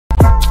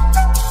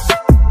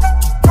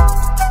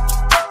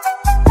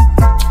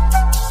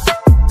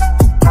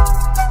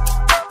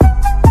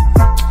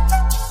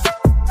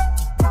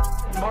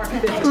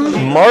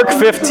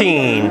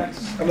15.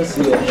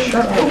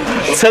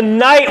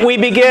 Tonight we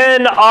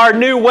begin our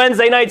new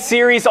Wednesday night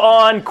series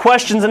on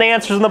questions and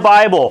answers in the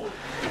Bible.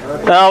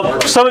 Now,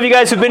 some of you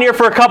guys who've been here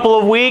for a couple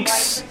of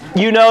weeks,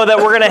 you know that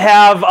we're going to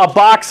have a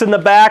box in the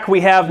back.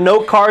 We have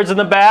note cards in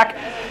the back.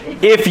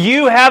 If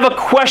you have a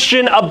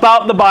question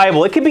about the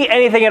Bible, it could be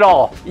anything at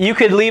all. You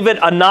could leave it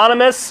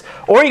anonymous,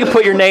 or you could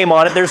put your name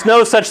on it. There's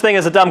no such thing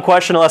as a dumb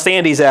question unless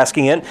Andy's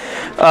asking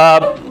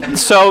it.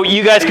 So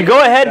you guys could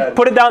go ahead,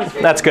 put it down.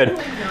 That's good.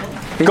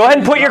 Go ahead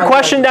and put your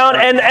question down.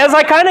 And as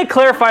I kind of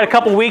clarified a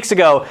couple weeks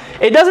ago,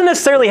 it doesn't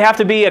necessarily have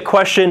to be a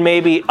question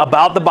maybe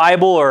about the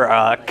Bible or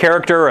a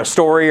character or a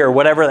story or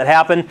whatever that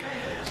happened.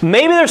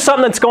 Maybe there's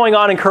something that's going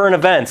on in current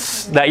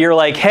events that you're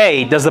like,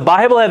 hey, does the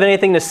Bible have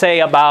anything to say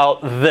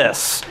about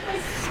this?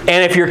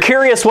 And if you're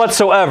curious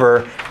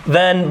whatsoever,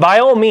 then by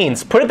all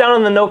means, put it down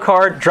on the note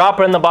card, drop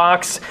it in the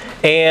box,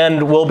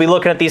 and we'll be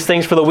looking at these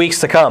things for the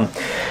weeks to come.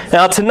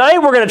 Now, tonight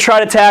we're going to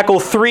try to tackle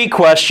 3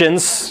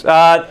 questions.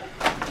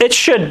 It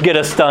should get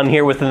us done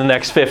here within the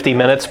next 50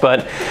 minutes,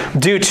 but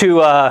due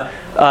to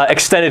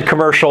extended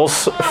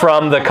commercials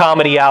from the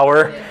comedy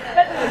hour,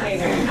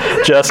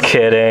 just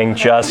kidding.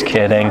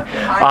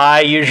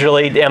 I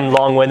usually am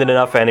long-winded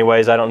enough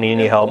anyways. I don't need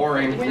any help.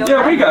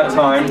 Yeah, we got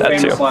time.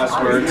 Famous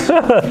last words.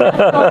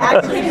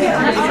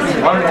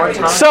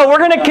 So we're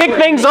going to kick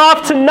things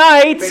off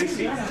tonight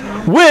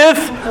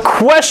with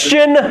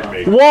question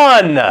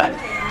 1.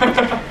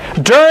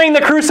 During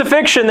the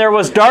crucifixion, there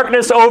was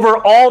darkness over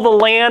all the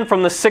land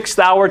from the 6th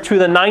hour to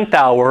the 9th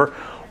hour.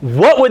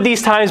 What would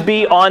these times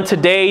be on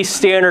today's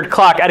standard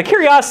clock? Out of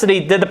curiosity,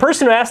 did the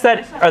person who asked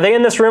that, are they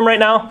in this room right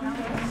now?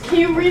 Can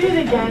you read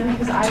it again?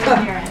 Because I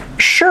didn't hear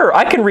it. Sure,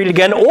 I can read it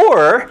again.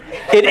 Or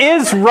it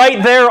is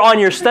right there on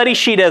your study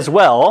sheet as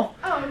well.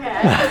 Oh,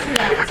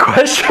 okay.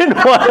 Question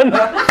 1.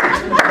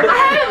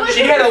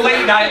 She had a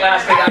late night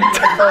last night.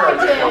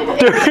 I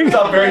During, was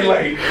up very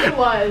late. It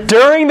was.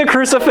 During the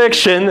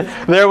crucifixion,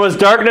 there was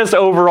darkness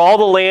over all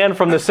the land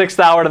from the 6th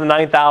hour to the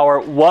 9th hour.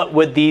 What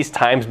would these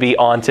times be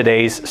on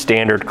today's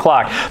standard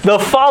clock? The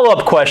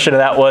follow-up question to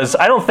that was,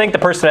 I don't think the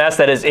person who asked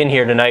that is in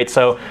here tonight,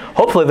 so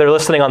hopefully they're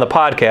listening on the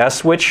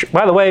podcast, which,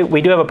 by the way,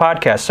 we do have a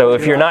podcast. So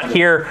if you're not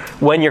here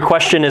when your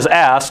question is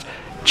asked,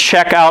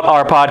 check out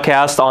our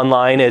podcast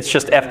online. It's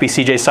just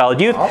FBCJ Solid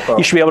Youth.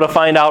 You should be able to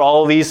find out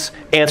all of these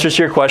answers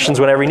to your questions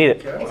whenever you need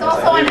it. It's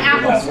also on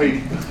Apple.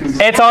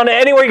 It's on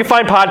anywhere you can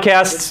find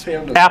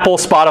podcasts. Apple,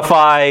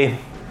 Spotify,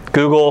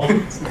 Google.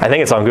 I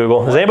think it's on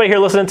Google. Is anybody here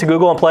listening to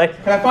Google and Play?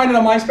 Can I find it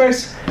on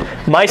MySpace?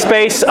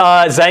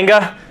 MySpace,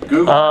 Zanga.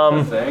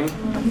 Google.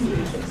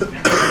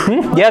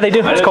 Yeah, they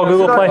do. It's called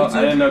Google Play.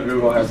 I didn't know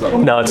Google has that.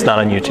 No, it's not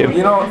on YouTube.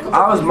 You know,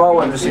 I was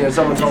mowing this year and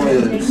someone told me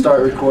to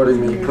start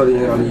recording me, putting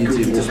it on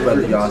YouTube to spread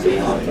the gospel.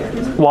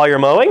 While you're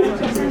mowing?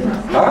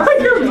 Huh?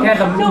 Yeah,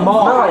 the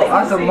mall. No,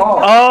 I said mall.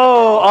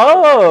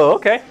 Oh,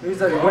 okay.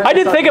 He's like, when I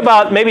did it's think like-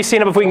 about maybe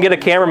seeing if we can get a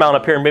camera mount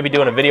up here and maybe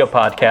doing a video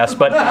podcast,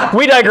 but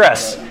we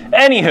digress.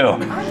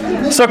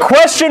 Anywho, so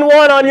question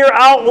 1 on your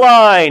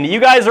outline. You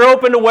guys are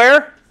open to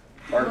where?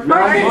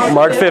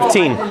 Mark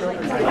 15.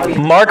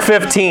 Mark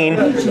 15.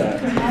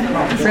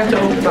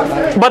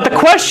 But the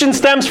question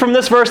stems from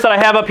this verse that I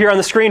have up here on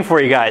the screen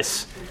for you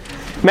guys.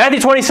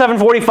 Matthew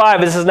 27:45.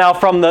 This is now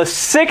from the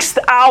 6th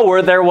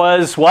hour there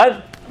was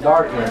what?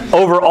 Darkness.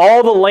 Over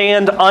all the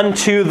land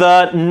unto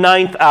the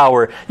 9th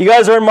hour. You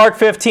guys are in Mark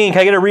 15.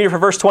 Can I get a reader for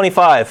verse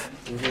 25?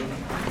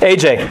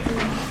 AJ.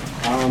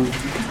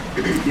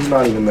 He's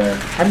not even there.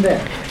 I'm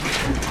there.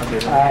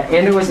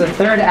 And it was the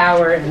 3rd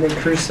hour, and they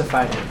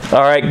crucified him.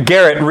 All right,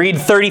 Garrett, read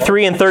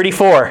 33 and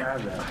 34. I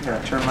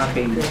gotta turn my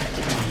page.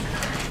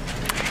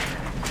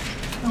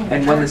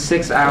 And when the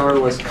 6th hour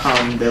was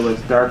come, there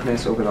was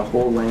darkness over the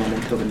whole land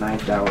until the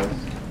 9th hour.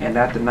 And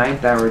at the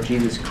 9th hour,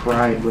 Jesus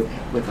cried with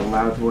a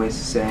loud voice,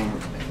 saying,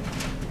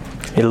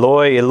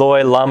 Eloi,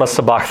 Eloi, lama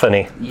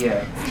sabachthani.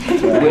 yeah,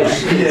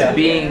 which is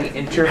being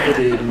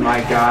interpreted,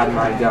 my God,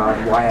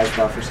 why hast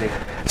thou forsaken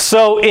me?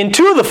 So in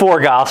 2 of the 4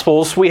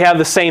 Gospels, we have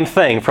the same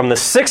thing. From the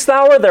 6th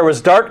hour, there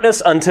was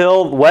darkness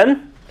until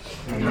when?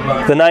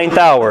 The 9th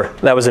hour.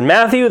 That was in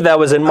Matthew, that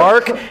was in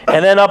Mark,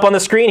 and then up on the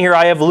screen here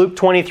I have Luke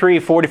 23,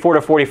 44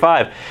 to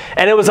 45.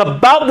 And it was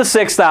about the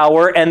 6th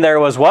hour, and there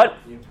was what?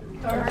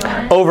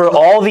 Over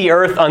all the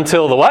earth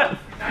until the what?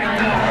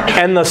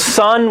 And the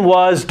sun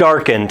was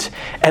darkened,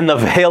 and the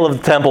veil of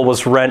the temple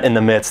was rent in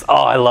the midst. Oh,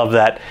 I love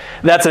that.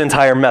 That's an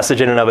entire message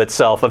in and of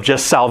itself, of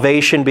just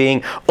salvation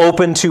being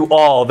open to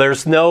all.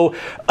 It's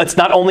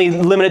not only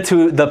limited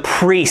to the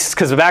priests,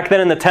 because back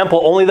then in the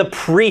temple, only the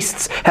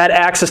priests had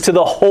access to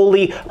the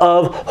Holy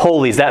of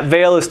Holies. That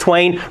veil is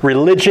twain.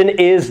 Religion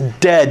is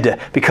dead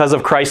because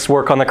of Christ's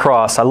work on the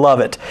cross. I love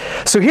it.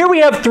 So here we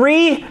have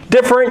 3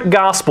 different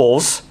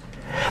Gospels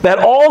that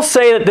all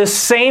say that this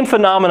same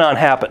phenomenon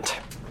happened.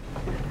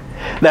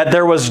 That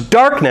there was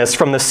darkness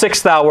from the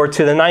 6th hour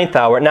to the 9th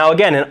hour. Now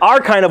again, in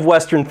our kind of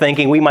Western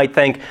thinking, we might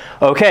think,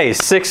 okay,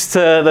 6th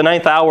to the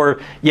 9th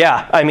hour,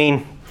 yeah, I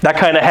mean, that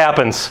kind of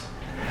happens.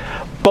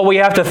 But we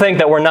have to think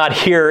that we're not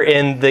here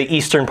in the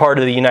eastern part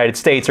of the United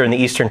States or in the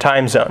eastern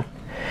time zone.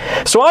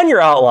 So on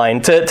your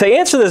outline, to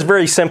answer this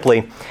very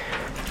simply,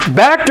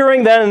 back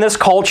during then in this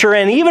culture,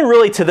 and even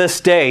really to this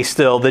day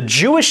still, the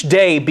Jewish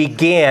day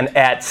began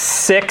at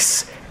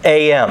 6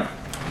 a.m.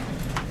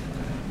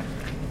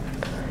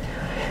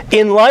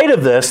 In light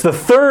of this, the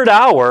third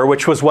hour,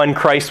 which was when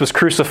Christ was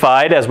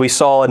crucified, as we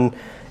saw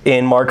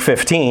in Mark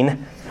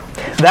 15,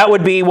 that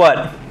would be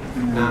what?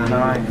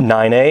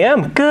 9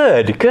 a.m.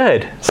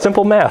 Good.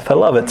 Simple math. I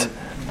love it.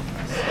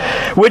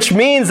 Which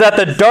means that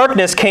the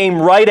darkness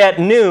came right at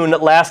noon,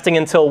 lasting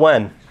until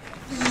when?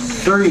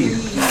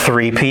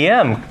 3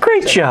 p.m.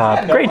 Great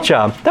job.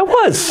 That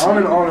was. I'm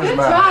an honors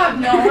math.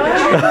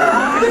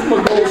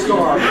 Noah. Gold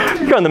star.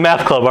 You're on the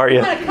math club, aren't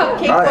you?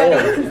 Cupcake I buddy.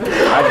 am.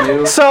 I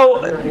do.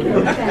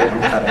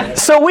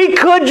 So we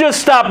could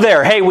just stop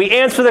there. Hey, we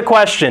answer the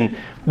question.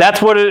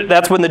 That's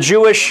when the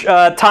Jewish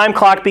time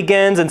clock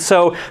begins, and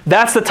so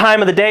that's the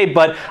time of the day.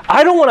 But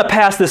I don't want to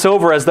pass this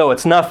over as though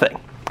it's nothing.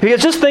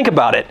 Because just think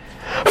about it.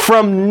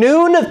 From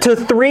noon to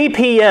 3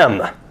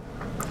 p.m.,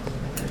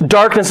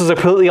 darkness is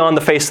completely on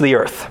the face of the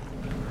earth.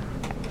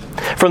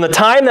 From the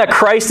time that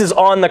Christ is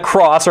on the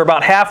cross, or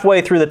about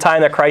halfway through the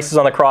time that Christ is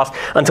on the cross,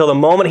 until the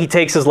moment he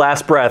takes his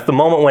last breath, the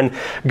moment when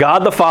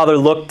God the Father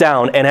looked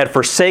down and had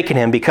forsaken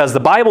him, because the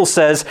Bible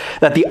says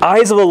that the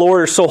eyes of the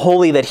Lord are so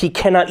holy that he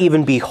cannot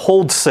even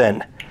behold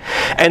sin.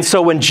 And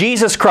so when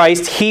Jesus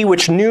Christ, he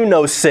which knew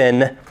no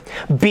sin,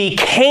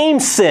 became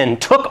sin,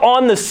 took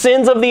on the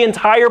sins of the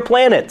entire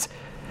planet.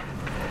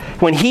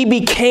 When he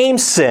became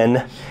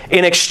sin,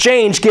 in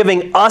exchange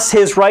giving us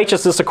his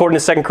righteousness according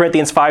to 2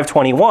 Corinthians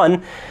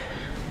 5:21,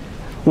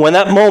 when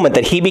that moment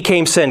that he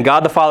became sin,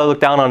 God the Father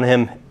looked down on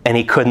him and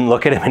he couldn't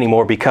look at him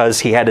anymore because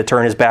he had to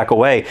turn his back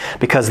away,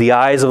 because the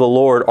eyes of the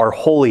Lord are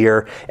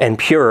holier and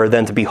purer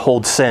than to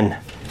behold sin.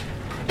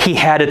 He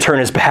had to turn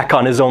his back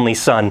on his only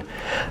Son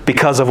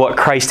because of what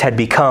Christ had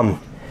become.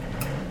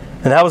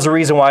 And that was the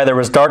reason why there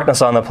was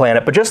darkness on the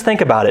planet. But just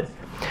think about it.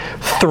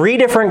 3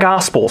 different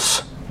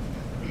Gospels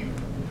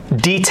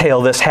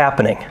detail this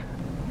happening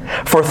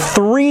for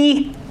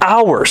 3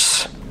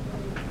 hours.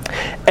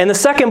 And the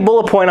second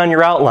bullet point on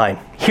your outline,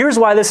 here's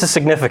why this is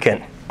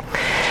significant.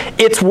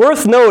 It's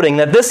worth noting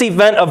that this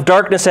event of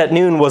darkness at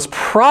noon was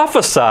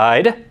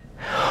prophesied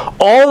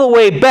all the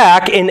way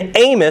back in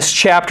Amos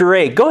chapter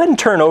 8. Go ahead and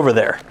turn over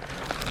there.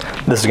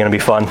 This is going to be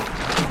fun.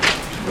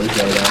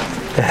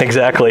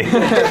 Exactly.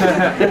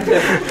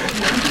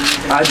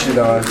 I should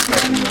know.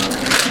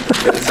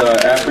 It's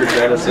after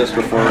Genesis,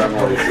 before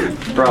Revelation.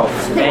 Bro.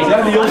 Is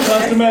that the Old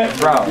Testament?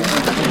 Bro.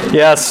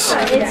 Yes.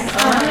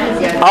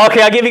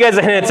 Okay, I'll give you guys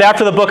a hint. It's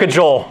after the book of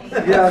Joel.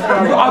 I'm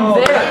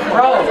there,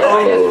 bro.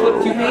 I just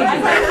flipped 2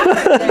 pages.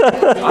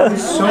 I'm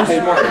so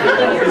smart.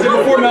 Is it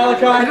before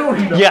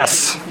Malachi?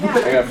 Yes.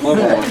 I got flip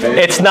on one page.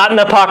 It's not an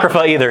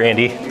Apocrypha either,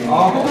 Andy.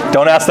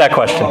 Don't ask that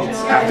question.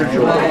 After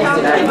Joel.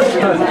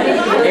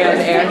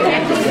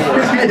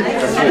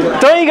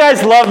 Don't you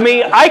guys love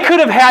me? I could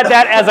have had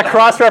that as a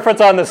cross-reference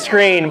on the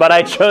screen, but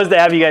I chose to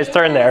have you guys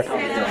turn there.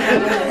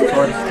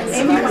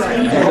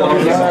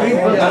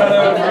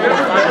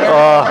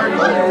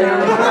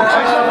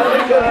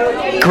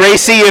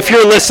 Gracie, if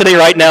you're listening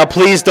right now,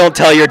 please don't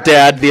tell your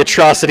dad the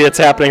atrocity that's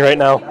happening right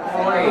now.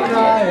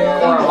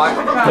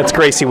 That's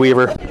Gracie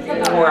Weaver.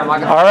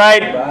 All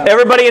right,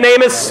 everybody in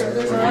Amos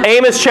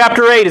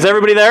chapter 8. Is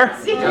everybody there?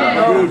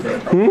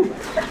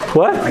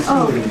 What?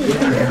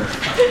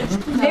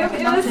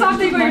 It was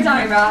something we were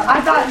talking about.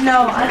 I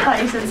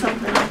thought you said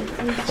something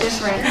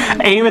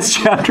different. Amos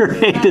chapter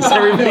 8. Is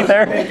everybody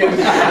there?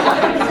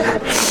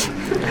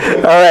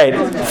 All right.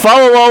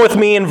 Follow along with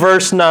me in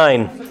verse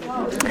 9.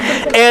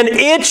 And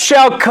it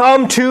shall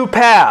come to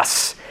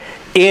pass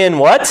in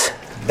what?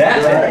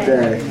 That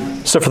day.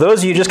 So for those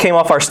of you who just came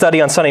off our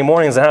study on Sunday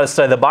mornings on how to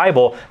study the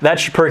Bible, that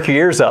should perk your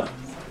ears up.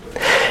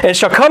 And it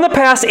shall come to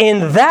pass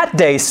in that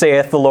day,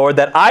 saith the Lord,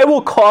 that I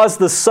will cause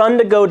the sun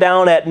to go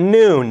down at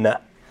noon,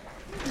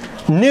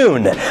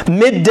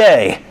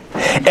 midday,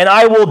 and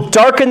I will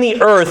darken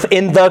the earth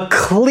in the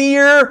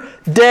clear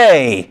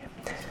day.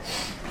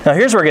 Now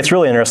here's where it gets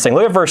really interesting.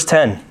 Look at verse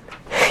 10.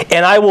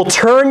 And I will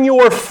turn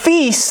your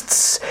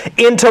feasts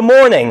into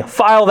mourning.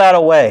 File that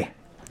away.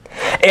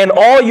 And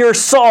all your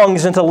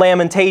songs into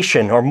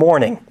lamentation or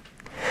mourning.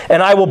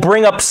 And I will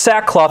bring up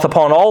sackcloth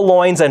upon all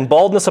loins and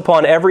baldness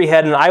upon every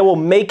head, and I will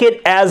make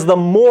it as the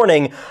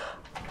mourning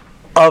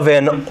of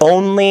an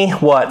only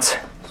what?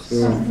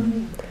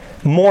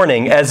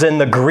 Mourning, as in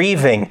the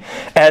grieving,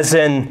 as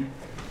in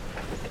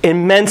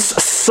immense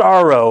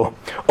sorrow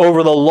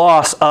over the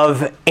loss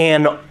of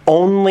an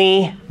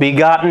only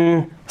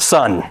begotten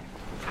son.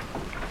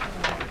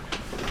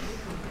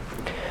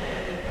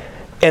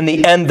 And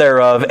the end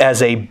thereof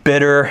as a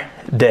bitter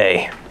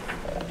day.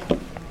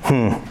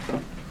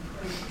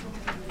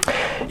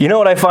 You know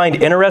what I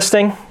find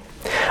interesting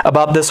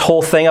about this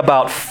whole thing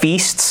about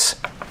feasts?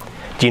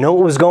 Do you know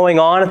what was going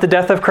on at the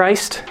death of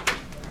Christ?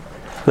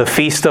 The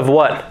feast of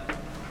what?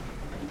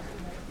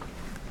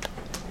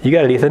 You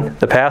got it, Ethan.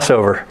 The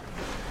Passover.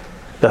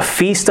 The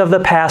feast of the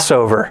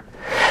Passover.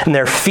 And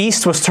their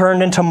feast was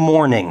turned into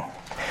mourning.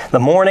 the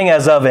morning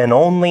as of an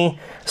only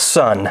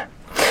son.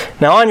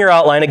 Now on your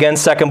outline, again,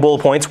 second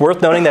bullet point, it's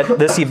worth noting that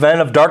this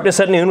event of darkness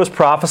at noon was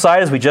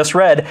prophesied, as we just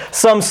read,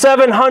 some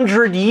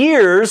 700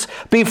 years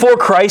before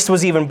Christ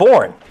was even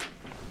born.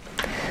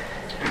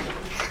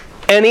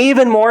 And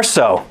even more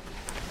so,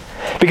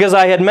 because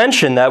I had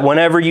mentioned that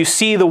whenever you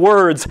see the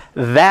words,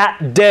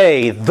 that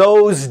day,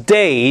 those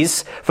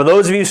days, for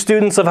those of you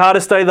students of how to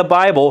study the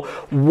Bible,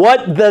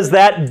 what does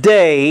that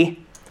day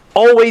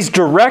always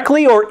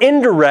directly or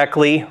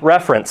indirectly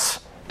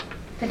reference?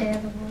 The day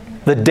of the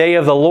Lord. The day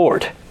of the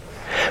Lord,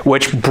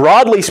 which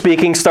broadly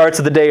speaking starts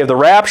at the day of the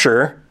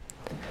rapture,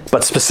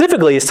 but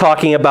specifically is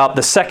talking about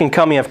the second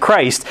coming of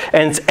Christ,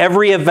 and it's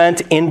every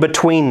event in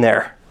between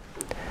there.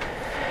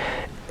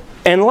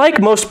 And like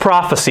most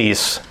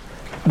prophecies,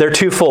 they're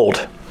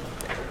twofold,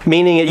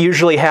 meaning it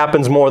usually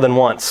happens more than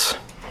once.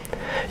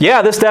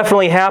 Yeah, this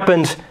definitely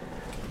happened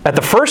at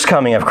the first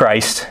coming of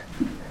Christ,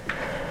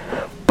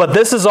 but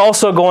this is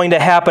also going to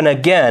happen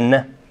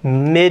again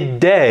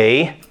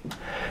midday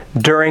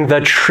during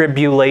the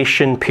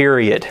tribulation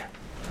period.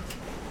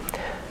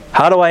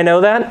 How do I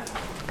know that?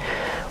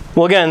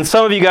 Well, again,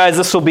 some of you guys,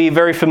 this will be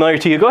very familiar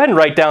to you. Go ahead and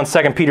write down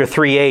 2 Peter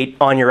 3:8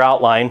 on your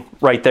outline,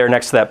 right there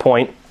next to that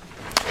point.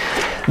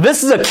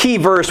 This is a key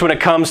verse when it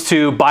comes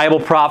to Bible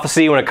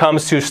prophecy, when it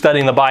comes to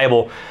studying the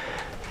Bible.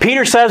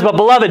 Peter says, "But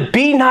beloved,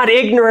 be not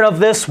ignorant of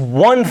this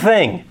one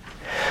thing,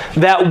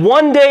 that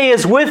one day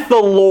is with the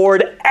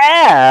Lord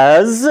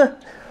as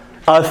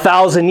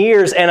 1,000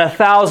 years, and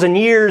 1,000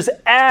 years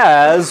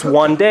as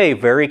one day."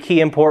 Very key,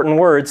 important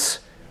words.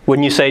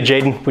 Wouldn't you say,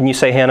 Jaden? Wouldn't you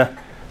say, Hannah?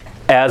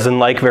 As and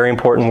like, very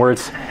important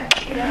words.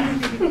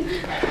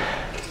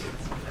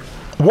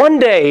 One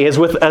day is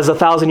as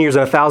 1,000 years,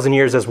 and 1,000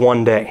 years as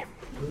one day.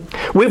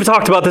 We've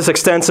talked about this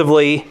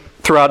extensively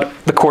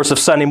throughout the course of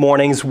Sunday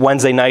mornings,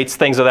 Wednesday nights,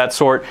 things of that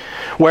sort,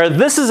 where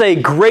this is a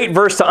great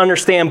verse to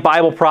understand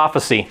Bible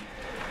prophecy.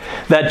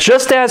 That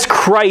just as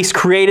Christ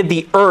created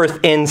the earth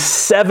in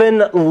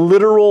 7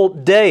 literal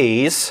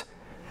days,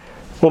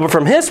 well, but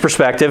from his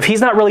perspective,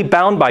 he's not really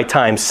bound by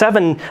time.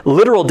 7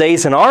 literal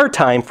days in our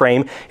time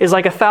frame is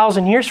like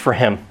 1,000 years for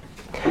him.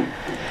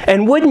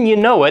 And wouldn't you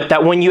know it,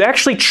 that when you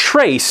actually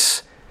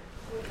trace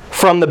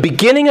from the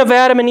beginning of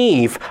Adam and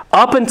Eve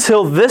up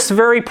until this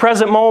very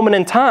present moment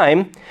in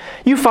time,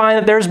 you find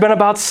that there's been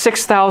about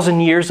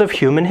 6,000 years of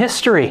human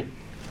history.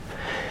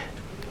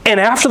 And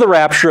after the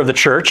rapture of the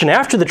church and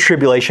after the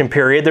tribulation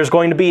period, there's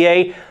going to be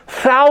a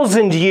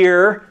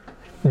 1,000-year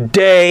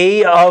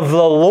day of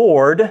the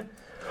Lord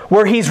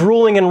where he's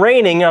ruling and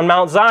reigning on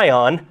Mount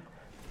Zion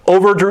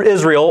over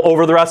Israel,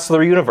 over the rest of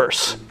the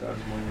universe.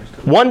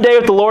 One day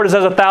with the Lord is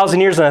as 1,000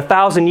 years, and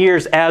 1,000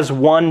 years as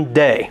one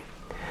day.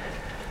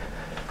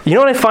 You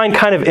know what I find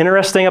kind of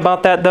interesting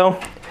about that, though?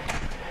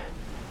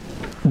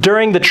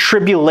 During the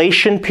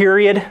tribulation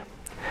period,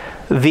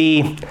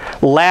 the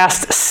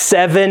last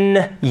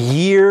 7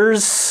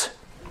 years,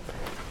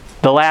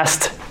 the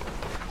last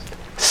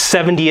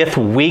 70th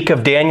week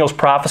of Daniel's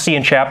prophecy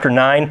in chapter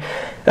 9,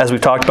 as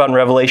we've talked about in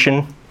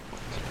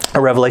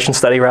Revelation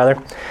study rather.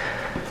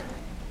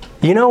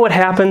 You know what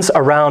happens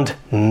around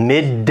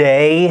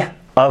midday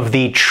of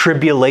the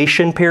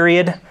tribulation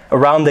period?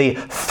 Around the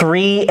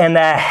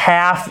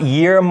 3.5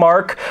 year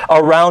mark,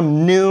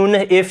 around noon,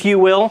 if you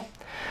will?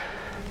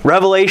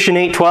 Revelation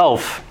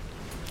 8:12.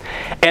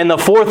 "And the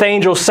fourth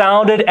angel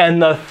sounded, and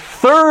the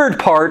third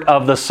part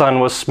of the sun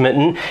was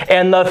smitten,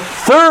 and the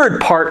third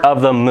part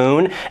of the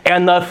moon,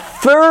 and the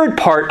third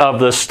part of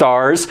the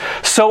stars,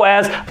 so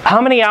as..."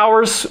 How many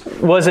hours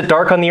was it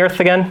dark on the earth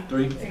again?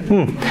 3.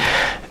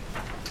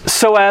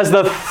 "So as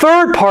the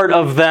third part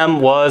of them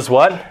was"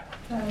 what?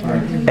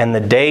 "And the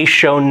day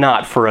shone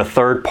not for a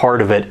third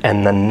part of it,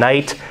 and the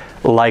night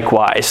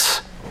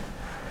likewise."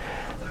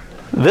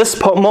 This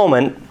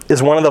moment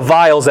is one of the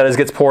vials that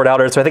gets poured out.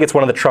 So I think it's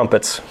one of the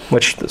trumpets,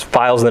 which the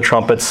vials and the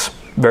trumpets,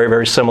 very,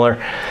 very similar.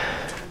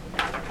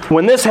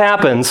 When this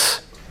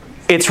happens,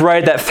 it's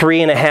right at that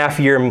 3.5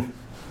 year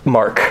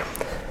mark.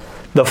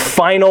 The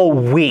final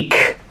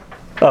week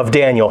of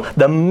Daniel,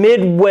 the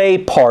midway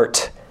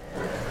part,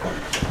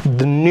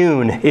 the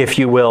noon, if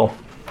you will,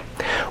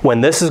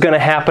 when this is going to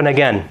happen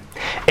again.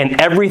 And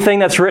everything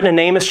that's written in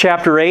Amos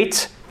chapter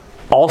 8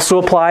 also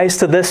applies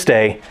to this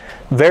day,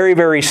 very,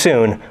 very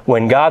soon,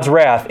 when God's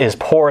wrath is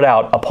poured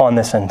out upon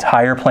this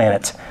entire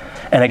planet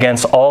and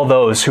against all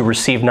those who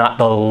receive not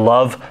the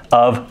love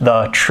of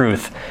the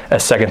truth,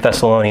 as 2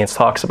 Thessalonians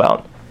talks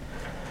about.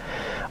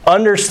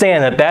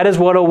 Understand that that is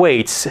what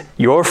awaits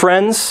your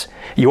friends,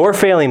 your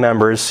family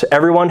members,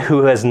 everyone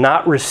who has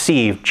not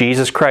received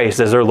Jesus Christ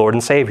as their Lord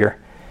and Savior.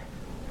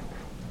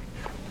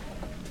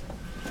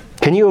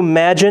 Can you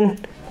imagine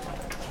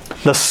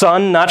the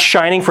sun not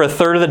shining for a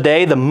third of the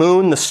day, the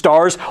moon, the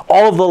stars,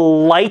 all of the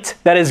light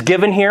that is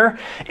given here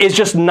is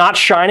just not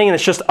shining, and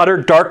it's just utter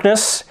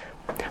darkness?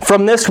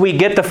 From this, we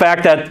get the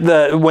fact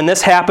that when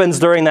this happens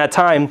during that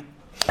time,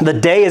 the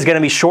day is going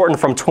to be shortened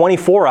from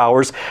 24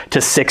 hours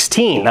to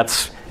 16.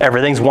 That's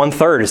everything's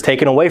 1/3 is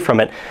taken away from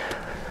it.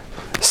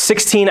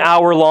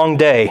 16-hour long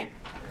day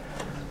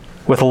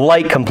with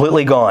light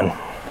completely gone.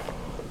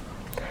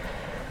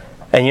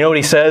 And you know what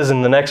he says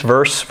in the next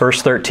verse,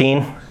 verse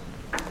 13?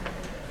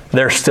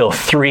 There's still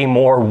 3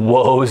 more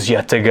woes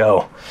yet to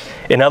go.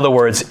 In other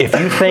words, if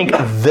you think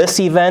this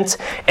event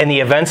and the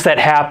events that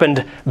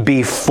happened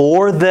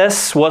before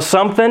this was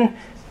something,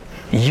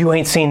 you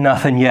ain't seen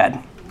nothing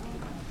yet,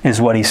 is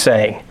what he's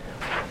saying.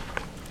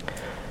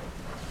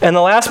 And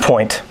the last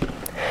point,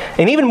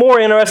 an even more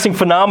interesting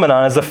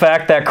phenomenon, is the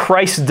fact that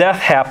Christ's death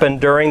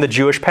happened during the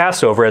Jewish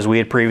Passover, as we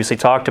had previously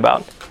talked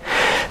about.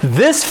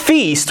 This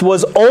feast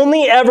was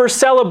only ever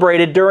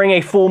celebrated during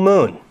a full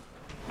moon,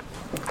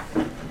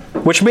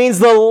 which means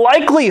the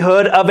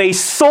likelihood of a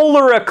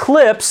solar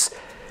eclipse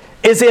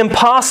is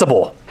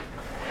impossible,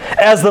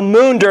 as the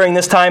moon during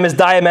this time is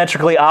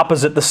diametrically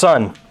opposite the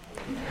sun.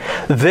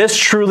 This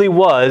truly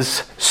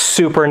was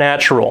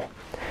supernatural.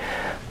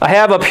 I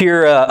have up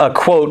here a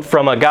quote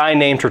from a guy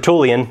named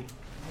Tertullian.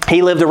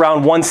 He lived around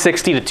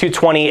 160 to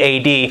 220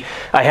 AD.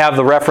 I have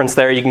the reference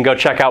there. You can go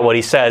check out what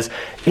he says.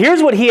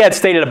 Here's what he had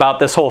stated about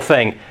this whole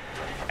thing.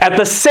 At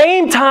the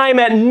same time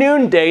at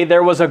noonday,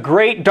 there was a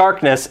great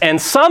darkness,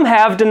 and some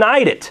have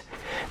denied it,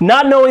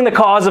 not knowing the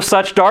cause of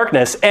such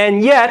darkness.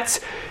 And yet,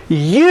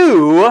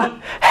 you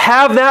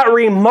have that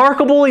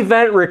remarkable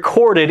event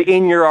recorded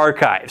in your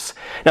archives.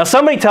 Now,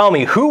 somebody tell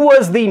me, who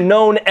was the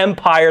known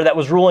empire that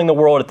was ruling the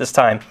world at this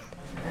time?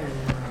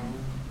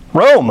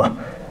 Rome.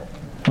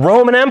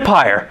 Roman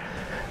Empire.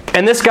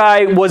 And this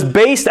guy was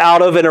based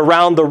out of and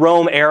around the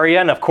Rome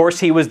area. And of course,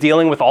 he was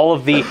dealing with all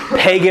of the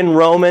pagan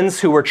Romans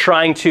who were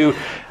trying to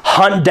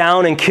hunt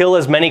down and kill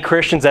as many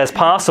Christians as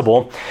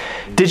possible.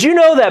 Did you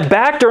know that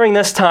back during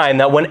this time,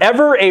 that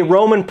whenever a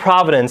Roman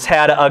province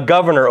had a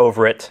governor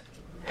over it,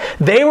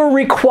 they were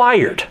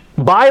required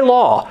by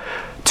law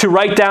to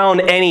write down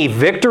any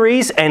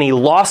victories, any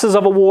losses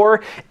of a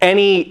war,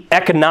 any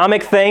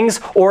economic things,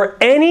 or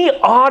any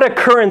odd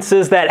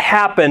occurrences that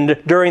happened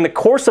during the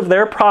course of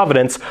their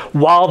providence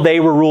while they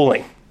were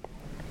ruling.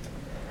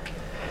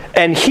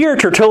 And here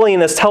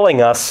Tertullian is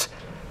telling us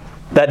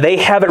that they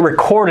have it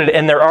recorded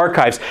in their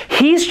archives.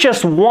 He's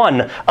just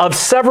one of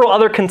several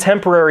other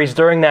contemporaries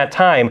during that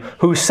time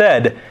who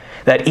said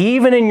that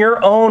even in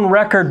your own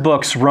record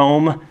books,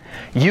 Rome,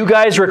 you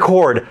guys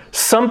record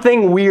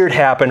something weird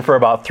happened for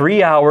about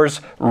 3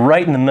 hours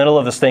right in the middle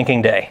of the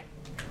stinking day.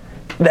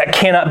 That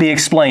cannot be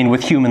explained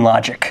with human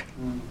logic.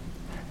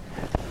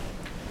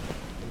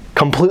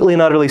 Completely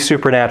and utterly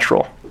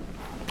supernatural.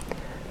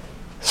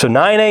 So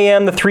 9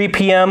 a.m. to 3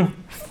 p.m.,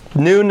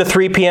 noon to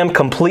 3 p.m.,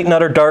 complete and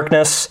utter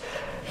darkness.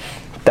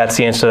 That's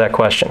the answer to that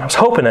question. I was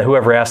hoping that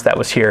whoever asked that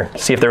was here to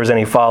see if there was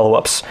any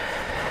follow-ups.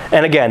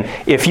 And again,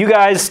 if you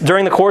guys,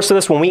 during the course of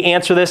this, when we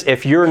answer this,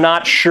 if you're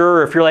not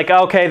sure, if you're like,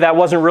 okay, that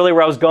wasn't really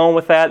where I was going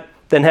with that,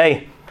 then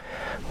hey,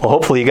 well,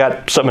 hopefully you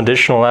got something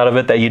additional out of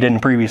it that you didn't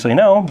previously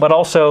know, but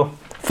also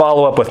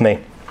follow up with me.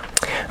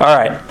 All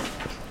right.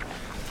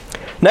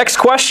 Next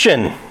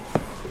question.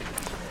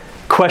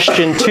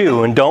 Question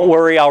 2. And don't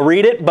worry, I'll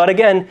read it. But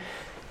again,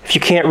 if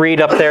you can't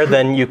read up there,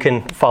 then you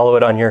can follow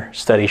it on your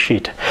study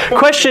sheet.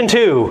 Question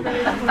 2.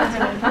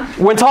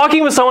 When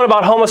talking with someone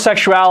about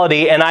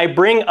homosexuality and I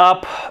bring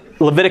up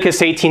Leviticus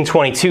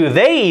 18:22,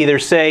 they either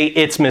say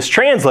it's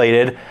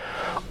mistranslated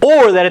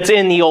or that it's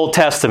in the Old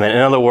Testament.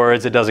 In other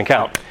words, it doesn't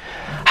count.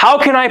 How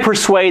can I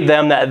persuade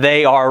them that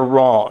they are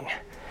wrong?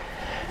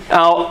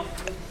 Now,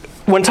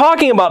 when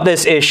talking about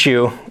this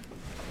issue,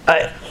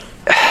 I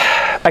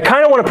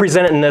kind of want to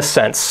present it in this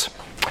sense.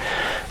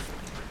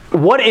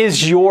 What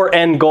is your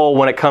end goal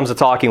when it comes to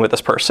talking with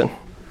this person?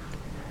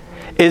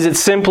 Is it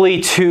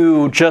simply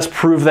to just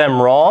prove them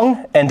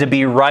wrong and to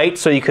be right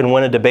so you can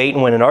win a debate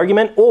and win an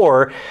argument?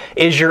 Or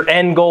is your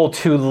end goal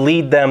to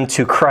lead them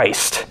to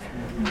Christ?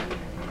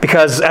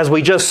 Because as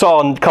we just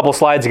saw a couple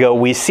slides ago,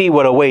 we see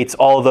what awaits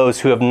all those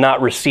who have not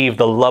received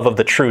the love of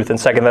the truth in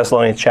 2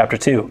 Thessalonians chapter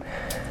 2.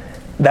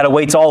 That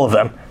awaits all of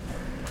them.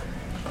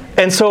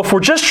 And so if we're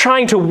just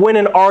trying to win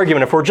an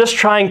argument, if we're just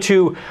trying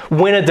to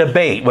win a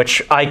debate,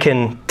 which I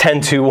can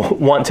tend to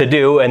want to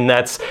do, and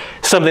that's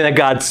something that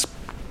God's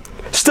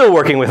still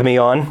working with me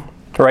on,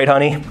 right,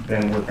 honey?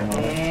 Been working on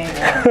it.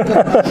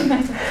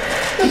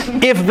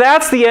 If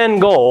that's the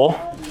end goal,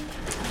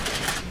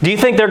 do you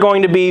think they're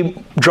going to be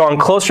drawn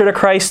closer to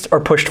Christ or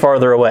pushed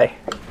farther away?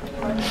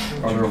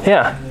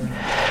 Yeah.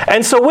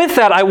 And so with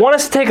that, I want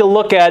us to take a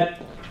look at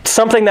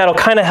something that'll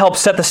kind of help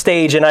set the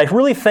stage. And I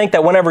really think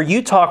that whenever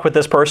you talk with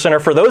this person, or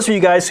for those of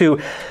you guys who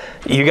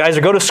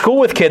go to school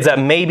with kids that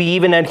maybe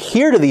even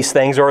adhere to these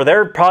things, or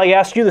they're probably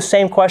asked you the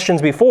same questions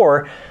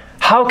before,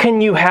 how can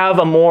you have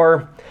a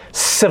more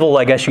civil,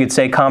 I guess you could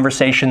say,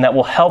 conversation that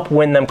will help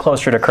win them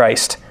closer to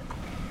Christ?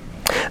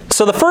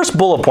 So the first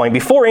bullet point,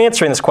 before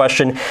answering this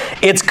question,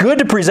 it's good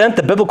to present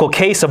the biblical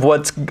case of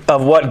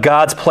what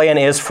God's plan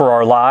is for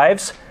our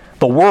lives,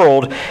 the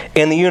world,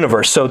 and the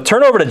universe. So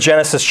turn over to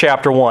Genesis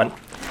chapter 1.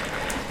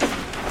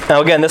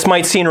 Now again, this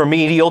might seem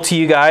remedial to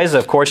you guys.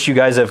 Of course, you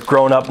guys have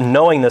grown up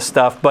knowing this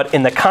stuff. But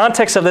in the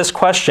context of this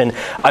question,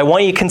 I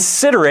want you to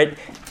consider it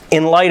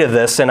in light of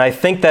this. And I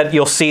think that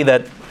you'll see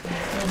that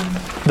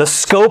the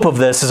scope of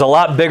this is a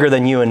lot bigger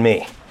than you and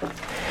me.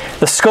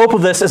 The scope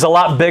of this is a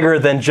lot bigger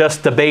than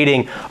just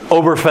debating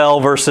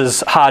Obergefell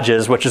versus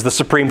Hodges, which is the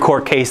Supreme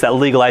Court case that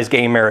legalized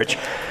gay marriage.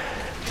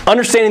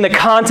 Understanding the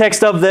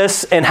context of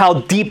this and how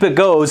deep it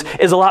goes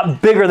is a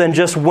lot bigger than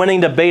just winning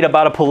debate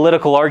about a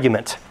political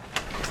argument.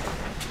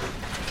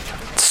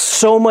 It's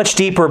so much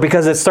deeper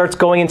because it starts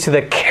going into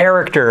the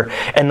character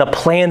and the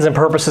plans and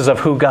purposes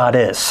of who God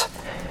is.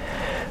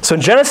 So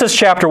in Genesis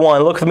chapter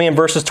 1, look with me in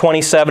verses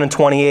 27 and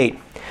 28.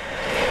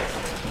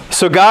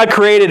 So God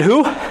created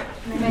who?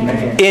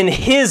 Man. In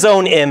His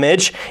own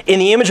image. In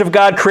the image of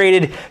God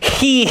created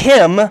He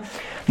him.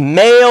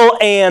 Male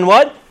and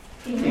what?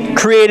 Female.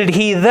 Created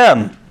He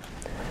them.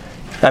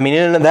 I mean,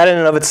 that in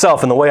and of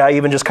itself, and the way I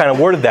even just kind of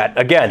worded that,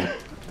 again,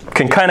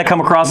 can kind of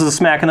come across as a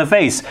smack in the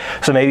face.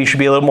 So maybe you should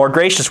be a little more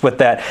gracious with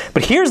that.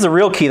 But here's the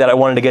real key that I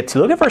wanted to get to.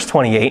 Look at verse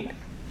 28.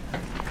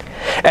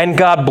 And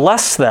God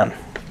blessed them.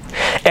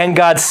 And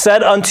God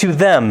said unto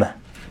them,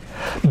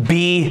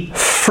 be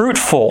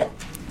fruitful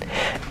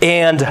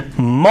and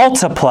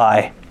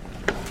multiply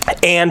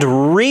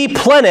and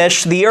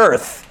replenish the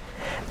earth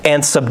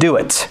and subdue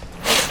it.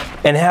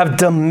 And have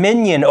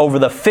dominion over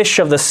the fish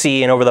of the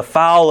sea, and over the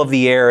fowl of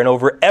the air, and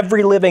over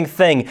every living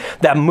thing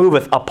that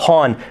moveth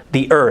upon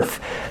the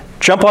earth.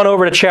 Jump on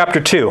over to chapter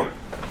 2.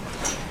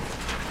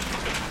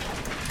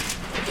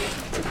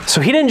 So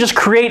He didn't just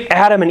create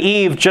Adam and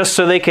Eve just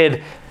so they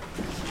could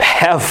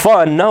have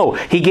fun. No,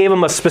 He gave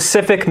them a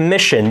specific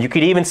mission. You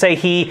could even say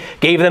He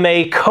gave them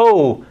a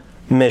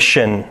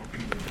co-mission.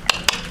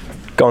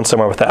 Going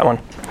somewhere with that one.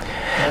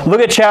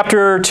 Look at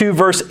chapter 2,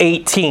 verse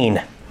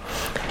 18.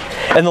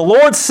 And the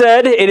Lord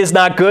said, it is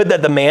not good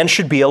that the man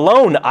should be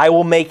alone. I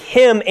will make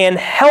him an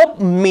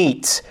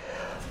helpmeet,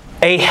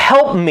 a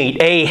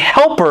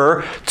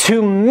helper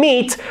to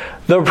meet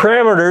the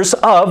parameters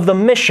of the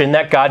mission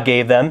that God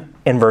gave them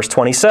in verse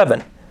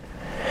 27.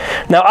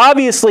 Now,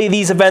 obviously,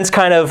 these events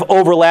kind of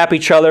overlap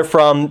each other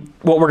from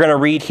what we're going to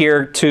read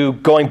here to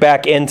going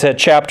back into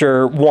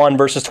chapter 1,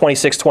 verses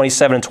 26,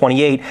 27, and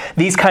 28.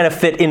 These kind of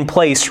fit in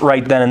place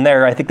right then and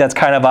there. I think that's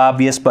kind of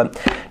obvious,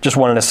 but just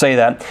wanted to say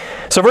that.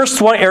 So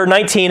verse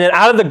 19, and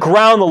out of the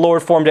ground the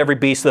Lord formed every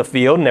beast of the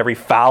field and every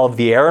fowl of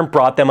the air and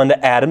brought them unto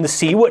Adam to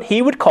see what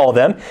he would call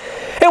them.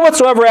 And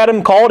whatsoever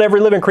Adam called every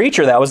living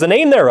creature, that was the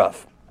name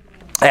thereof.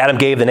 Adam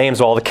gave the names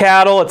of all the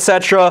cattle,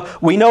 etc.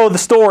 We know the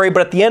story,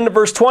 but at the end of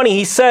verse 20,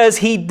 he says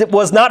he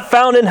was not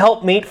found an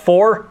helpmeet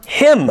for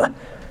him. And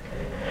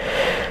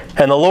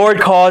the Lord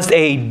caused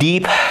a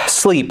deep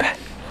sleep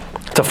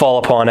to fall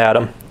upon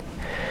Adam.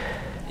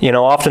 You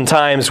know,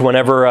 oftentimes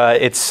whenever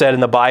it's said in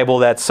the Bible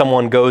that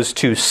someone goes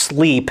to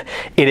sleep,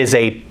 it is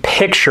a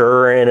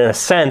picture, and in a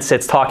sense,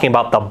 it's talking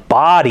about the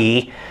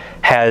body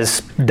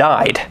has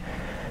died.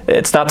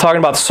 It's not talking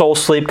about soul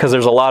sleep, because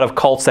there's a lot of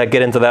cults that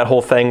get into that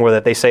whole thing where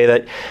that they say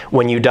that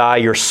when you die,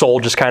 your soul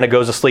just kind of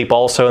goes to sleep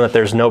also, and that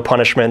there's no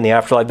punishment in the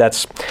afterlife.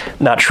 That's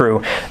not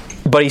true.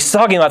 But he's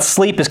talking about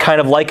sleep is kind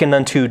of likened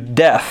unto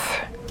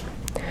death.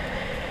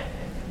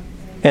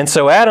 And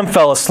so Adam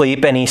fell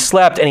asleep, and he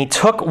slept, and he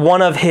took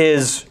one of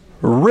his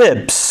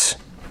ribs.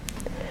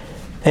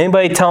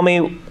 Anybody tell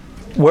me,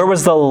 where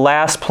was the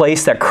last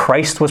place that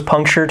Christ was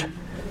punctured?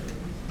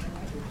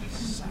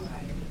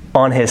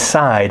 On his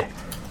side.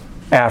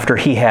 After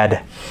he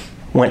had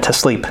went to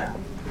sleep.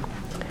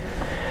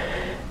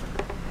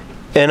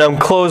 And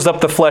closed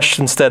up the flesh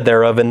instead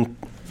thereof. And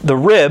the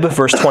rib,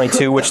 verse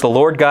 22, which the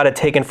Lord God had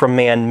taken from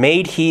man,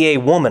 made he a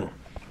woman,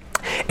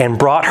 and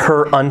brought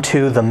her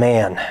unto the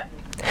man.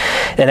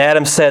 And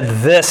Adam said,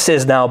 this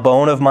is now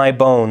bone of my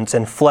bones,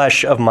 and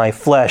flesh of my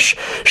flesh.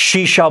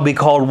 She shall be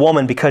called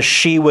woman, because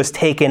she was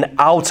taken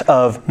out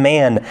of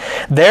man.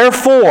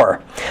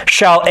 Therefore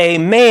shall a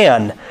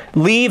man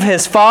leave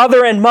his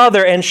father and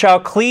mother, and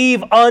shall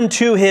cleave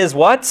unto his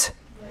what?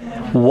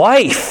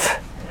 Wife.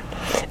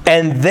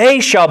 And they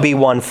shall be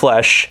one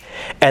flesh.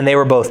 And they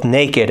were both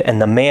naked,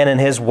 and the man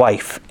and his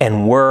wife,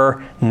 and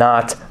were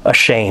not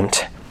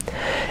ashamed.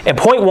 And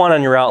point 1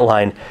 on your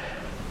outline,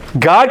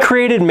 God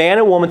created man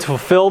and woman to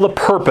fulfill the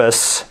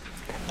purpose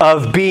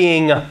of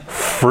being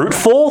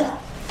fruitful,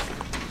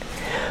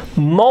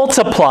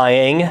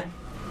 multiplying,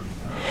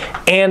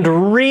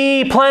 and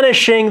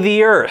replenishing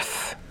the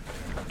earth.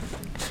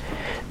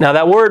 Now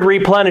that word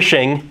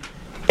replenishing,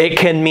 it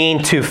can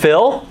mean to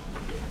fill,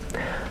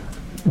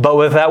 but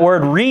with that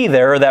word re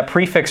there, or that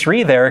prefix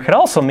re there, it could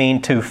also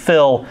mean to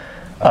fill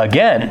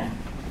again.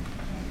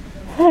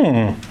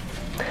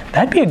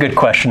 That'd be a good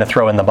question to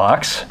throw in the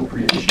box.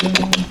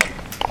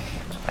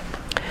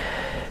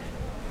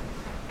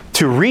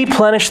 To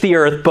replenish the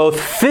earth both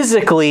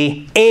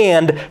physically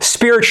and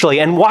spiritually.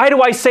 And why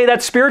do I say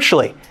that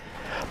spiritually?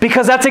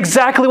 Because that's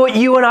exactly what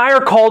you and I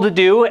are called to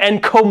do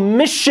and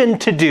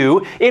commissioned to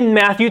do in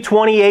Matthew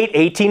 28,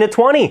 18 to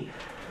 20.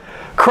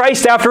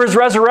 Christ, after his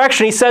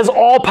resurrection, he says,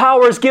 all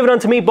power is given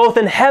unto me both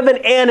in heaven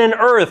and in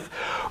earth.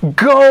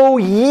 Go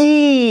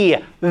ye,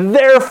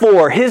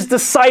 therefore, his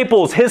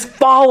disciples, his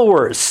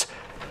followers,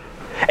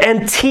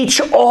 and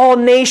teach all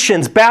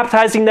nations,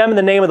 baptizing them in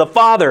the name of the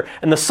Father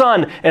and the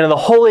Son and of the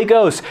Holy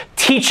Ghost,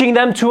 teaching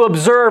them to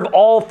observe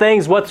all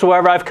things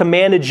whatsoever I've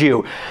commanded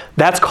you.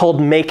 That's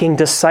called making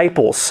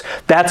disciples.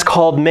 That's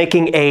called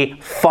making a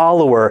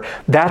follower.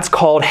 That's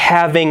called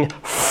having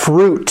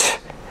fruit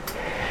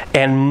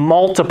and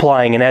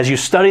multiplying. And as you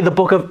study the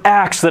book of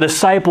Acts, the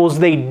disciples,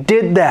 they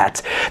did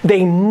that.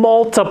 They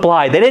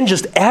multiplied. They didn't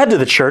just add to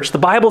the church. The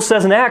Bible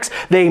says in Acts,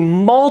 they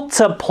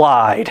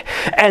multiplied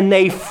and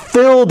they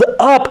filled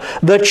up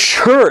the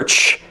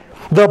church.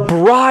 The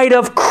bride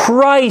of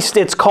Christ,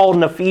 it's called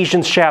in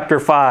Ephesians chapter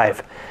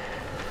 5.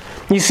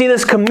 You see,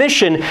 this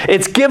commission,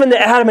 it's given to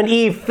Adam and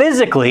Eve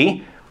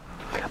physically,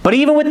 but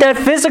even with that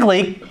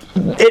physically,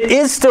 it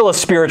is still a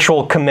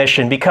spiritual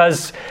commission,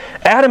 because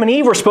Adam and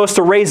Eve were supposed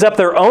to raise up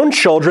their own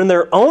children,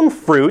 their own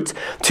fruit,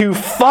 to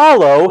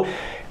follow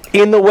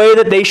in the way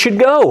that they should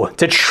go,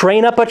 to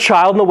train up a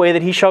child in the way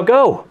that he shall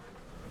go.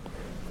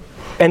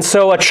 And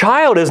so a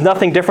child is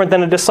nothing different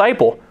than a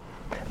disciple.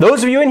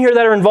 Those of you in here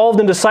that are involved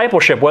in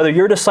discipleship, whether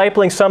you're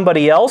discipling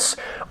somebody else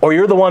or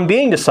you're the one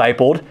being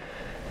discipled,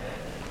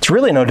 it's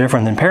really no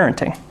different than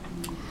parenting.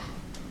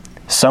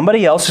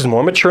 Somebody else who's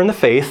more mature in the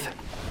faith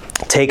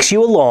takes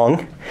you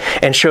along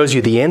and shows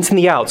you the ins and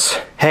the outs.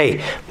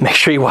 Hey, make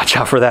sure you watch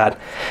out for that.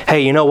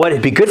 Hey, you know what?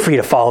 It'd be good for you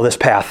to follow this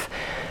path.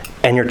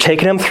 And you're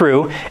taking them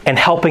through and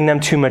helping them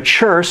to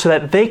mature so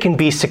that they can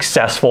be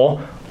successful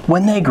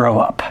when they grow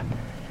up.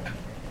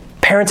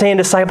 Parenting and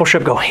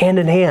discipleship go hand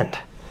in hand.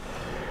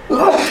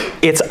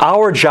 It's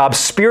our job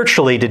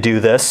spiritually to do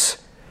this.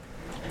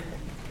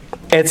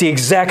 And it's the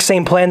exact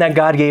same plan that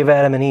God gave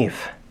Adam and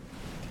Eve.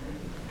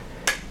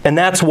 And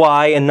that's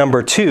why in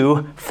number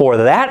 2, for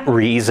that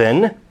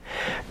reason,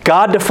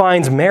 God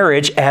defines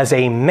marriage as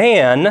a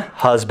man,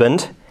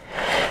 husband,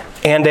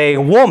 and a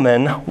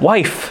woman,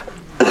 wife.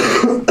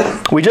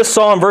 We just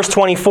saw in verse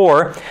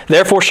 24,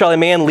 therefore shall a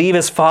man leave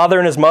his father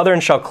and his mother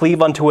and shall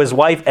cleave unto his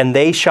wife, and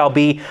they shall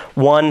be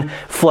one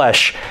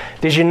flesh.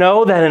 Did you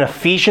know that in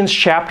Ephesians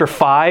chapter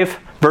 5,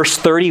 verse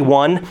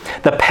 31,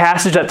 the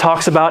passage that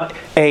talks about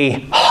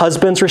a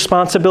husband's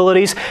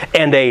responsibilities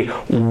and a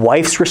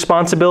wife's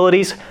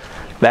responsibilities,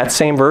 that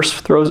same verse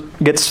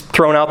gets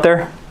thrown out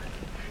there?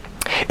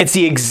 It's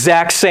the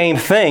exact same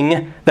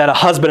thing that a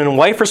husband and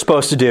wife are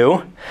supposed to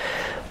do.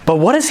 But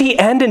what does he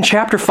end in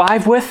chapter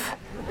 5 with?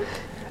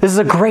 This is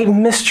a great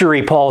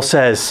mystery, Paul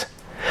says.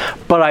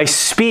 But I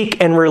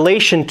speak in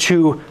relation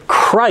to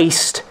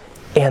Christ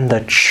and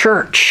the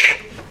church.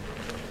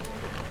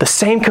 The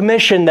same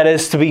commission that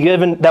is to be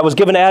given, that was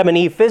given to Adam and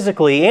Eve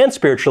physically and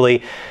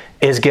spiritually,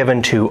 is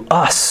given to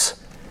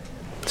us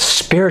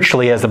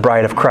spiritually as the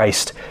bride of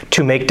Christ,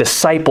 to make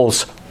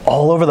disciples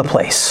all over the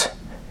place,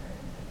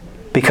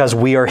 because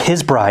we are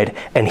His bride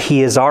and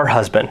He is our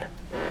husband.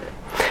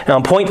 Now,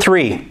 on point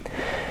 3,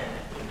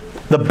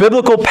 the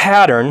biblical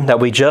pattern that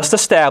we just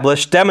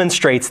established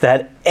demonstrates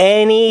that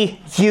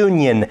any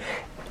union,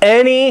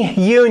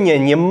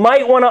 you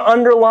might want to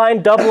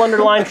underline, double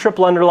underline,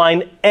 triple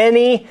underline,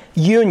 any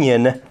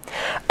union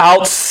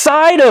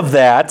outside of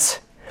that,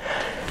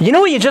 you know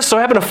what you just so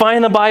happen to find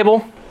in the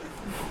Bible?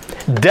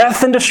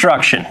 Death and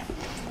destruction.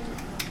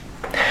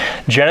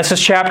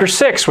 Genesis chapter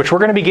 6, which we're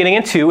going to be getting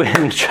into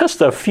in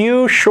just a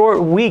few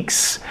short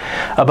weeks,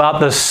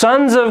 about the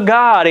sons of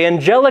God,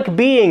 angelic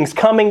beings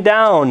coming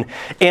down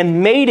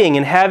and mating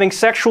and having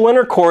sexual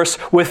intercourse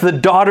with the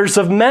daughters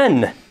of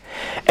men.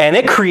 And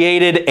it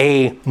created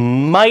a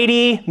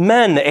mighty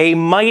men, a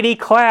mighty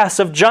class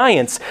of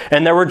giants.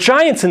 And there were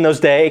giants in those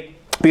days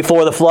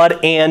before the flood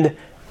and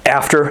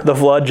after the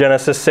flood,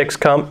 Genesis 6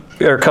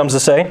 comes to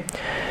say.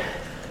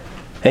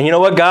 And you know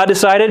what God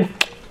decided?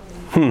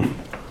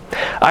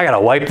 I got to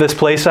wipe this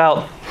place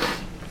out.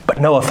 But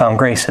Noah found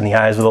grace in the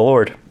eyes of the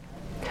Lord.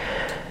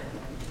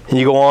 And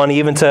you go on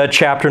even to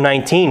chapter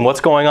 19. What's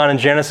going on in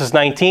Genesis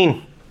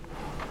 19?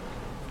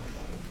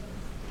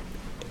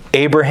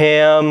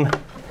 Abraham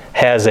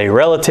has a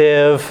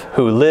relative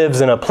who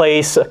lives in a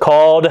place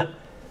called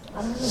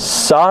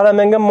Sodom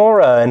and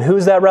Gomorrah. And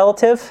who's that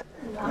relative?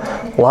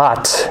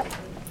 Lot.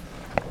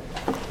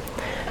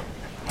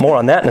 More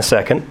on that in a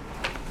second.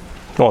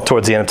 Well,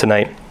 towards the end of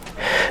tonight.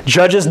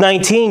 Judges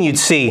 19, you'd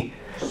see.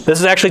 This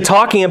is actually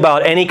talking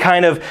about any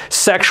kind of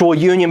sexual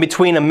union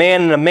between a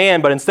man and a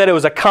man, but instead it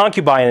was a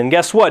concubine. And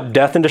guess what?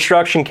 Death and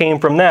destruction came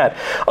from that.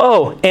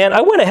 Oh, and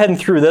I went ahead and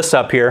threw this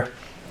up here.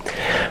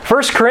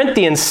 1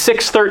 Corinthians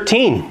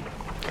 6:13.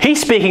 He's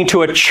speaking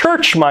to a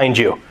church, mind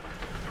you.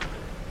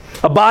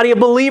 A body of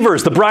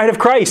believers, the bride of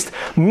Christ.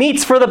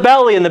 Meats for the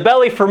belly and the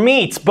belly for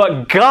meats,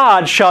 but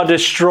God shall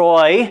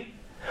destroy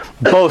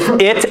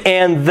both it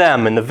and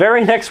them. And the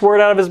very next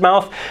word out of his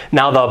mouth,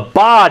 now the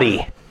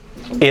body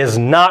is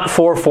not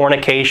for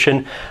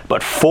fornication,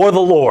 but for the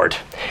Lord,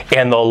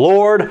 and the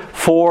Lord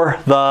for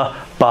the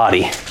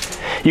body.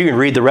 You can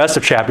read the rest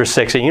of chapter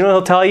 6, and you know what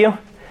he'll tell you?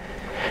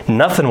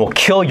 Nothing will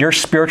kill your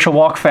spiritual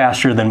walk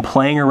faster than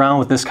playing around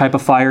with this type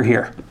of fire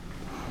here.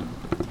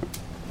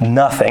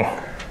 Nothing.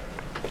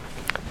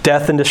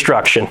 Death and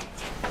destruction.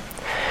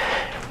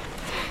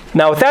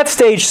 Now, with that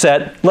stage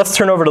set, let's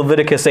turn over to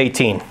Leviticus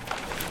 18.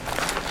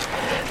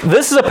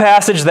 This is a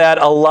passage that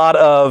a lot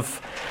of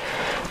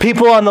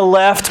people on the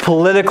left,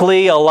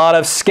 politically, a lot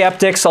of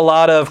skeptics, a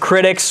lot of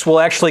critics will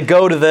actually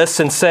go to this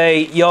and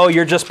say, yo,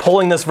 you're just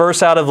pulling this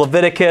verse out of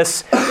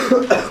Leviticus.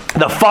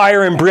 The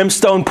fire and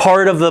brimstone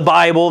part of the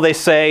Bible, they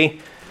say.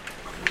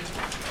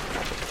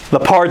 The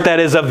part that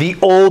is of the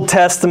Old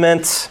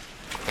Testament.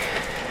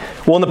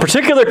 Well, in the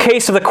particular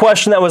case of the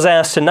question that was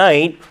asked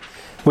tonight,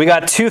 we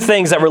got two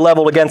things that were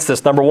leveled against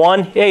this. Number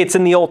one, hey, it's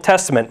in the Old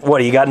Testament.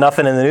 What, you got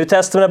nothing in the New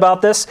Testament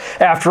about this?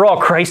 After all,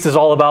 Christ is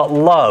all about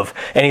love,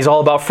 and He's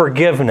all about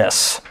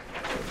forgiveness.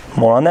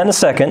 More on that in a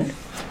second.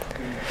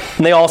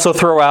 And they also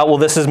throw out, well,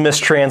 this is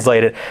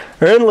mistranslated.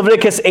 We're in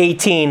Leviticus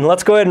 18.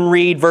 Let's go ahead and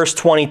read verse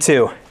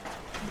 22.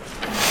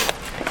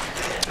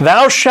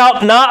 Thou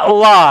shalt not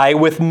lie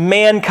with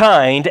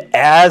mankind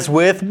as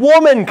with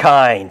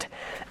womankind.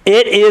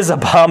 It is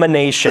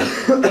abomination.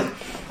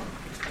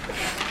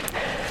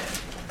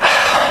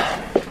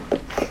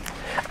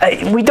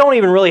 We don't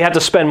even really have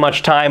to spend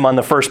much time on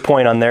the first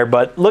point on there,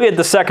 but look at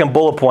the second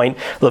bullet point.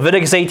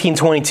 Leviticus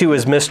 18:22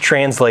 is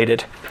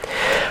mistranslated.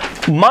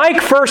 My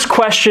first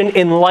question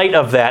in light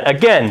of that,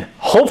 again,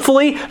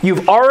 hopefully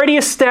you've already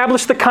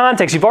established the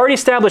context. You've already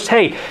established,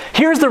 hey,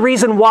 here's the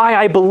reason why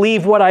I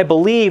believe what I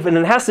believe, and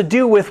it has to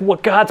do with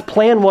what God's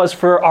plan was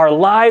for our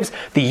lives,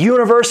 the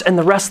universe, and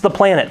the rest of the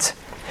planet.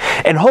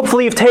 And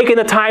hopefully you've taken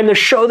the time to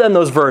show them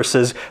those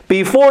verses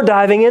before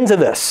diving into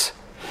this.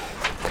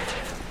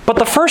 But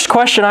the first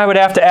question I would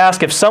have to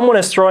ask if someone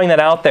is throwing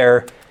that out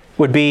there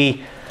would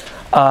be,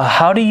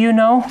 how do you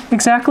know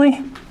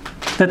exactly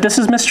that this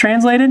is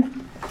mistranslated?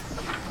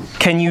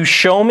 Can you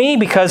show me?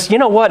 Because you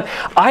know what?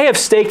 I have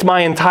staked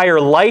my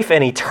entire life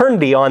and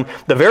eternity on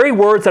the very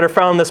words that are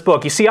found in this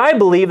book. You see, I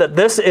believe that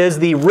this is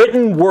the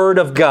written word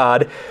of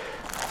God,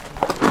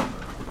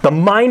 the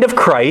mind of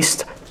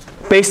Christ,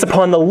 based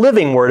upon the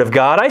living word of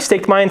God. I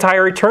staked my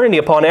entire eternity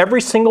upon every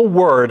single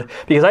word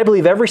because I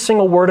believe every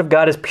single word of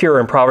God is pure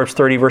in Proverbs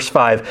 30, verse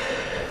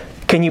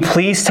 5. Can you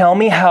please tell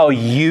me how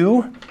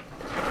you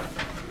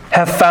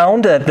have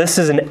found that this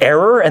is an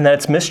error and that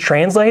it's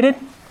mistranslated?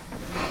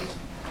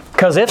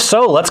 Because if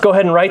so, let's go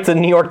ahead and write to the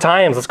New York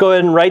Times. Let's go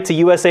ahead and write to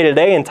USA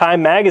Today and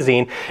Time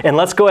Magazine. And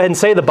let's go ahead and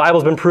say the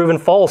Bible's been proven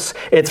false.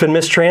 It's been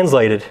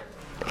mistranslated.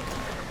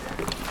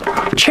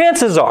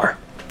 Chances are,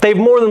 they've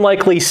more than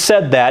likely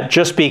said that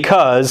just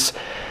because,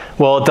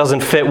 well, it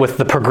doesn't fit with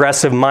the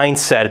progressive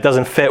mindset. It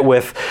doesn't fit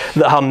with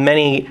how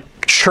many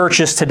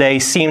churches today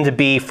seem to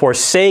be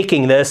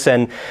forsaking this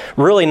and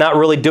really not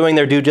really doing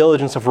their due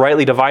diligence of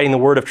rightly dividing the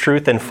word of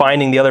truth and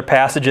finding the other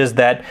passages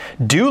that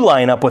do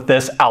line up with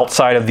this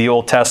outside of the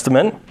Old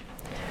Testament.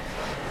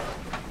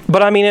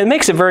 But I mean, it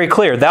makes it very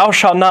clear. Thou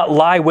shalt not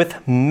lie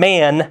with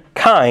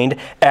mankind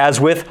as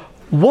with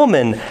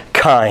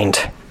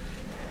womankind.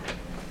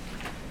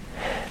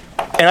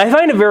 And I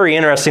find it very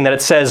interesting that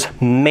it says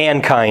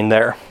mankind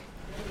there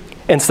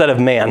instead of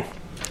man.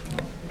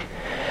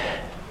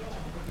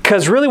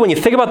 Because really when you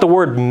think about the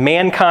word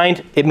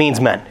mankind, it means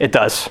men. It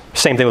does.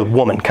 Same thing with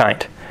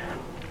womankind.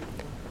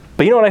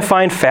 But you know what I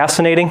find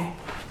fascinating?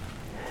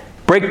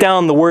 Break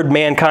down the word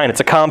mankind. It's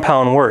a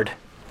compound word.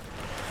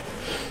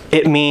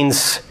 It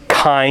means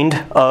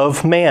kind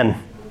of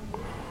man.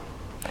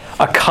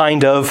 A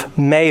kind of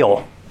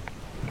male.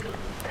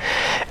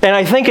 And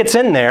I think it's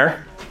in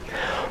there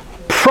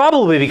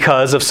probably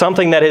because of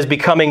something that is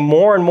becoming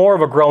more and more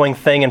of a growing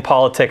thing in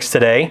politics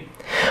today.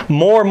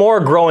 More and more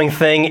growing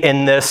thing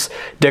in this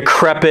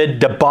decrepit,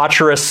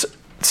 debaucherous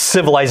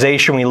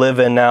civilization we live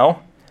in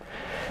now.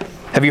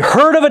 Have you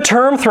heard of a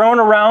term thrown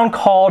around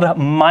called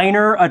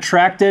minor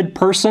attracted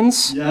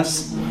persons?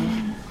 Yes.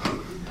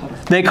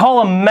 They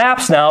call them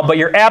MAPS now, but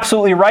you're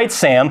absolutely right,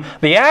 Sam.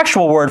 The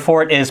actual word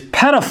for it is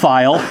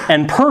pedophile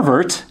and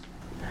pervert,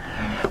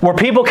 where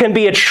people can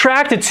be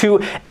attracted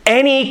to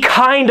any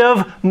kind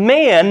of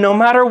man, no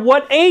matter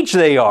what age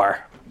they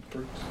are.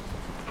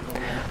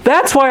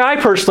 That's why I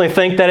personally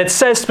think that it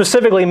says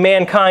specifically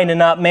mankind and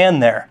not man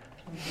there.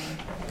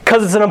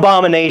 Because it's an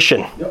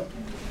abomination. Yep.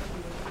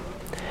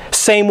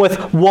 Same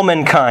with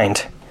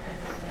womankind.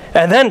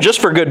 And then,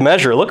 just for good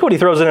measure, look what he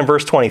throws in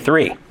verse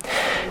 23.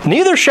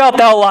 Neither shalt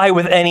thou lie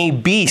with any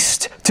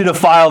beast to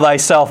defile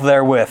thyself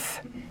therewith.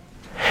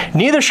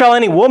 Neither shall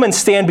any woman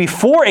stand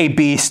before a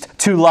beast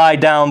to lie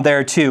down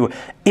thereto.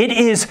 It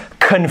is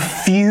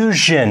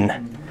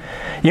confusion.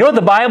 You know what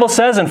the Bible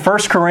says in 1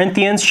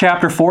 Corinthians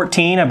chapter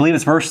 14, I believe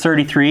it's verse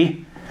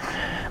 33?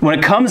 When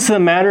it comes to the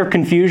matter of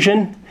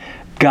confusion,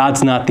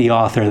 God's not the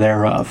author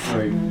thereof.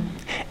 Right.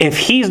 If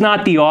He's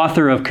not the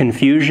author of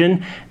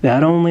confusion,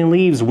 that only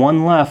leaves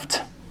one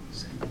left.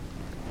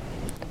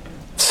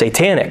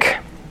 Satanic.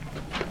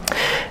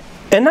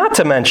 And not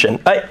to mention,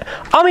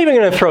 I'm even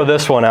going to throw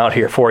this one out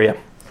here for you.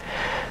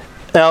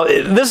 Now,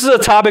 this is a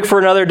topic for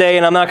another day,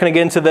 and I'm not going to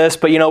get into this,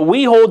 but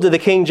we hold to the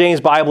King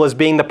James Bible as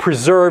being the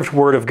preserved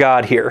Word of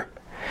God here.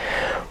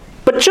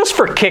 But just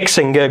for kicks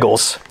and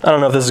giggles, I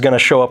don't know if this is going to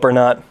show up or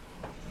not.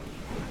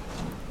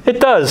 It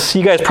does.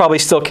 You guys probably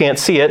still can't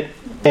see it,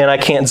 and I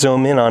can't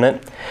zoom in on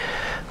it.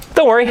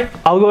 Don't worry,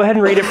 I'll go ahead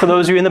and read it for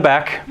those of you in the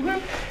back.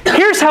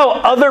 Here's how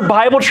other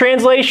Bible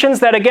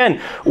translations that,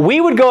 again,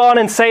 we would go on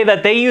and say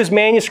that they use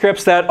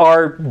manuscripts that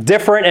are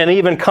different and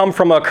even come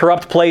from a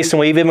corrupt place, and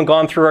we've even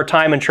gone through our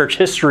time in church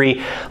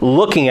history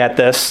looking at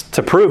this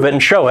to prove it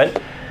and show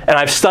it, and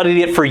I've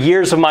studied it for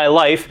years of my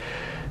life.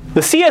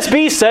 The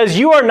CSB says,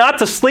 you are not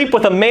to sleep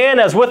with a man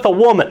as with a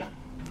woman.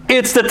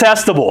 It's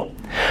detestable.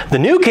 The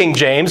New King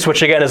James,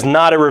 which again is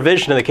not a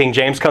revision of the King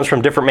James, comes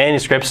from different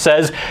manuscripts,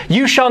 says,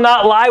 you shall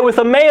not lie with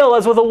a male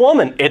as with a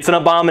woman. It's an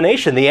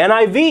abomination. The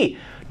NIV,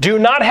 do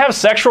not have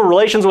sexual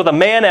relations with a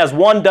man as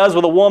one does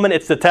with a woman.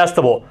 It's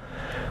detestable.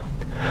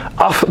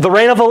 The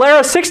Reina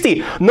Valera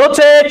 60, no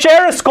te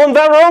eches con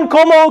varón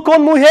como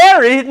con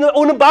mujer,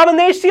 una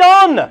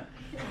abominación.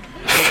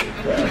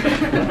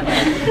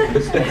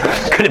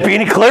 Could it be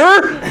any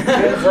clearer?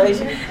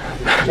 Translation?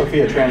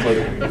 Sophia,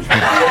 translator.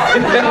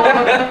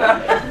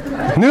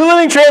 New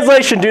Living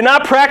Translation, do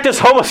not practice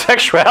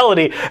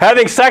homosexuality.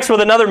 Having sex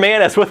with another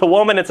man as with a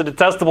woman, it's a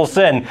detestable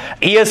sin.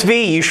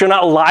 ESV, you shall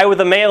not lie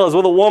with a male as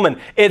with a woman.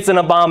 It's an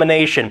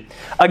abomination.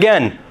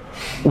 Again,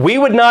 we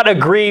would not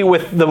agree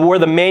with where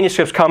the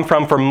manuscripts come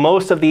from for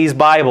most of these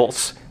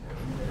Bibles.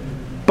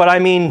 But I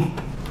mean,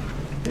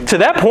 to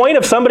that point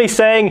of somebody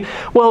saying,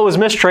 well, it was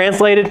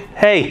mistranslated,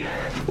 hey,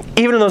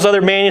 even in those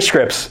other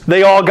manuscripts,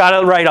 they all got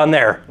it right on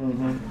there.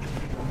 Mm-hmm.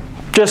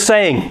 Just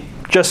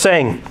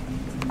saying.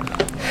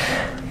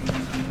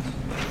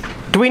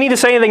 Do we need to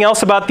say anything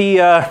else about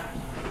the,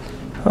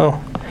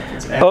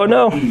 oh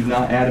no. Eve,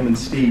 not Adam and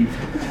Steve.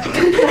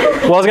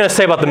 Well, I was going to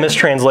say about the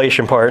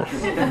mistranslation part.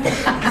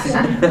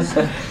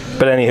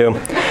 But anywho.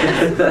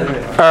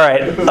 All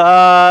right.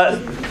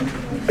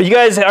 You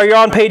guys, are you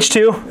on page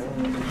 2?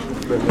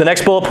 The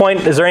next bullet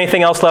point, is there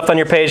anything else left on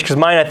your page? Because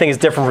mine, I think, is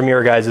different from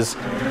your guys's.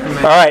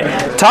 All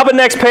right. Top of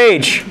next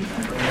page.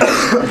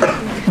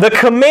 The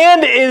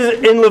command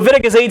is in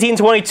Leviticus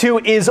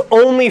 18:22 is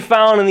only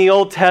found in the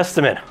Old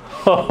Testament.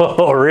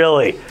 Oh,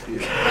 really?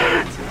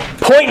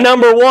 Point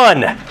number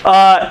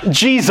 1.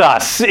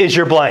 Jesus is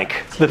your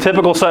blank. The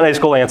typical Sunday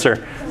school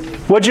answer.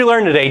 What'd you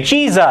learn today?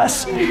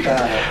 Jesus.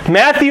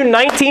 Matthew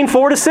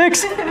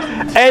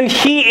 19:4-6. And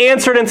he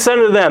answered and said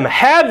unto them,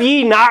 have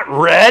ye not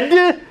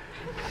read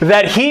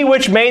that he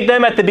which made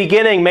them at the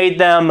beginning made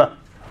them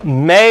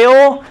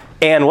male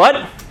and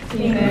what?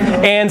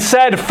 And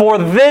said, for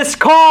this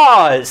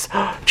cause,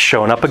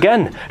 showing up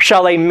again,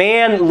 shall a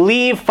man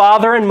leave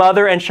father and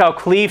mother and shall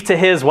cleave to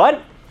his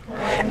what?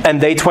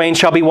 And they twain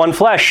shall be one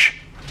flesh.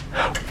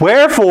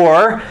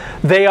 Wherefore,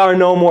 they are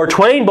no more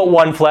twain but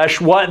one flesh.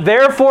 What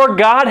therefore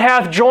God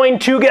hath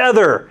joined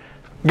together.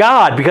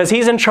 God, because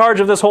he's in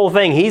charge of this whole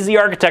thing. He's the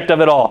architect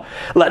of it all.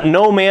 Let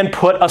no man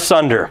put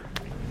asunder.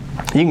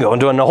 You can go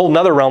into a whole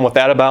nother realm with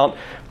that about,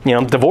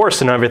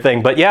 divorce and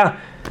everything. But yeah,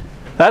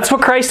 that's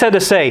what Christ had to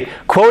say,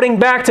 quoting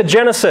back to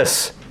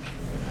Genesis,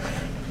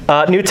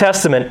 New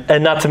Testament,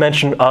 and not to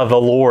mention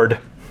the Lord.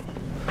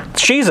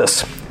 It's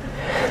Jesus.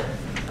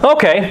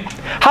 Okay,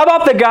 how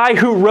about the guy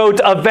who wrote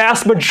a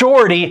vast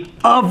majority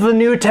of the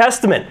New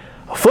Testament?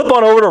 Flip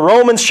on over to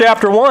Romans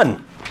chapter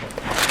 1.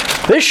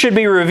 This should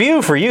be a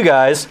review for you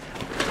guys.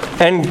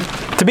 And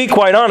to be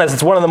quite honest,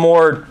 it's one of the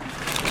more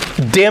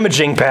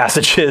damaging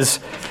passages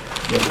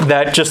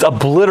that just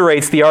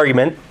obliterates the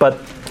argument. But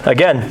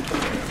again,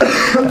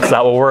 that's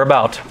not what we're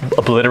about.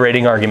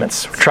 Obliterating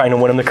arguments. We're trying to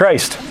win them to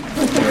Christ.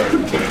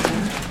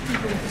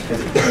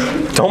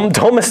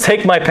 Don't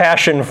mistake my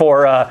passion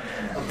for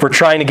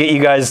trying to get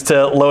you guys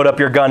to load up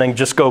your gun and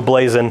just go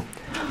blazing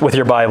with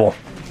your Bible.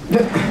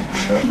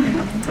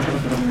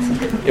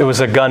 It was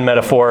a gun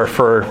metaphor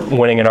for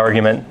winning an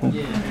argument.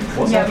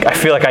 I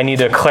feel like I need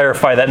to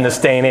clarify that in this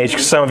day and age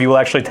because some of you will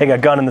actually take a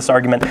gun in this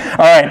argument.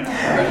 All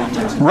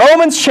right.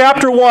 Romans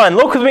chapter 1.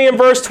 Look with me in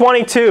verse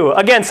 22.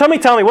 Again,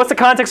 somebody tell me, what's the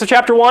context of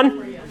chapter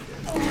 1?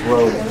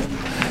 Rome.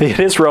 It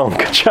is Rome.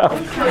 Good job.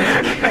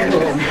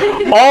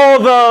 All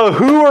the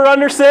who are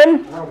under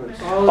sin?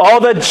 All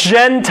the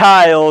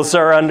Gentiles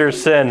are under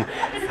sin.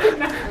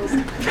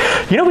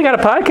 We got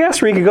a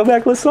podcast where you can go back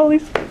and listen to all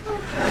these?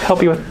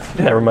 Help you with?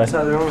 Never mind. That's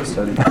how they're always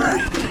studying.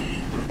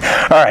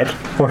 All right,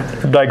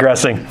 we're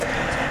digressing.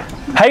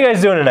 How you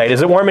guys doing tonight?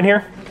 Is it warm in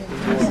here?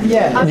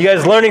 Yeah. You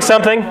guys learning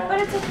something?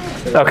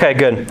 Okay,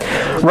 good.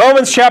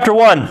 Romans chapter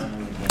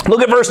 1.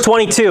 Look at verse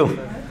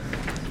 22.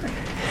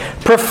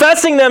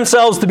 Professing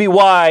themselves to be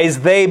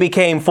wise, they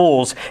became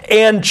fools,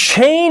 and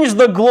changed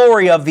the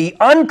glory of the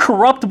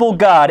uncorruptible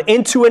God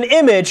into an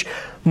image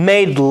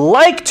made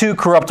like to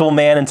corruptible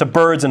man, into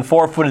birds and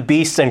four-footed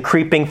beasts and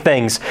creeping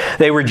things.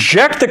 They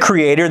reject the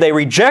Creator. They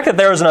reject that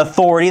there is an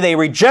authority. They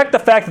reject the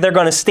fact that they're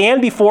going to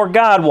stand before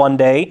God one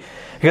day,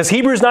 because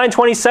Hebrews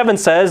 9:27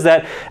 says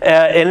that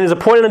it is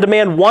appointed unto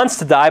man once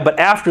to die, but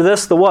after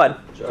this, the what?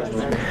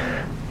 Judgment.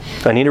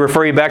 I need to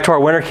refer you back to our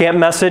winter camp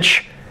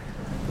message.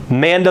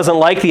 Man doesn't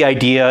like the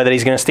idea that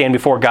he's going to stand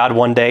before God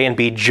one day and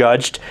be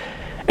judged,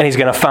 and he's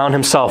going to found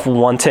himself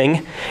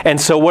wanting. And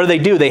so what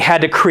do? They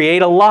had to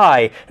create a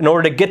lie in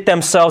order to get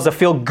themselves to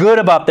feel good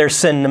about their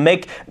sin, to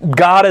make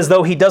God as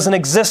though he doesn't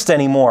exist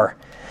anymore.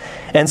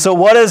 And so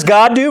what does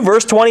God do?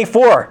 Verse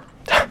 24.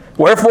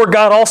 Wherefore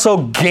God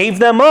also gave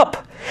them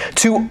up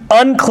to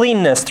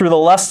uncleanness through the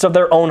lusts of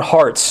their own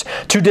hearts,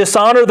 to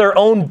dishonor their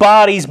own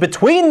bodies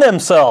between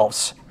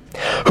themselves,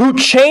 who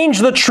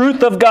changed the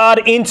truth of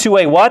God into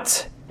a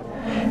what?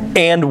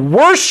 And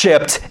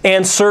worshipped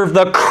and served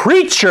the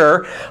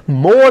creature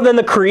more than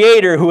the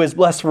Creator, who is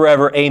blessed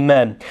forever.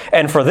 Amen.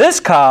 And for this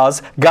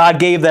cause God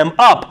gave them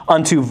up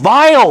unto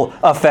vile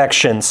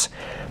affections.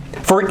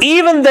 For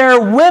even their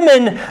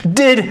women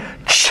did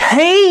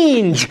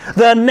change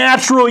the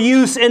natural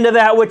use into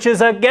that which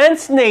is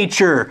against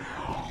nature.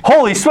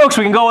 Holy smokes,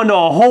 we can go into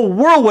a whole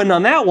whirlwind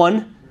on that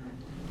one.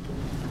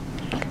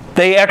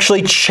 They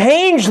actually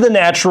changed the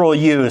natural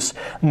use,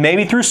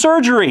 maybe through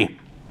surgery.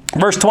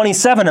 Verse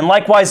 27, and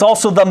likewise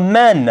also the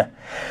men,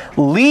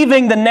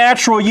 leaving the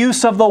natural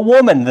use of the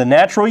woman, the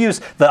natural use,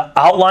 the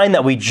outline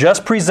that we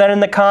just presented in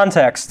the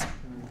context.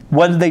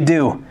 What did they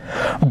do?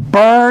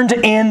 Burned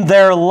in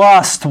their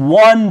lust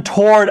one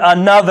toward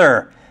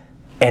another.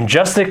 And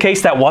just in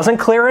case that wasn't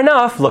clear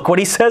enough, look what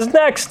he says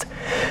next.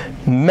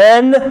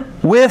 Men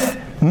with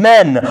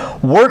men,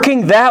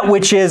 working that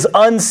which is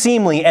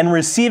unseemly, and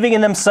receiving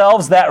in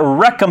themselves that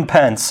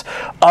recompense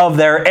of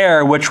their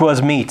error, which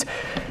was meat.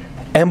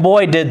 And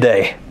boy, did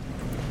they.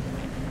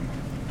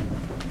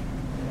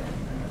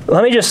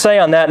 Let me just say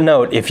on that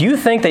note, if you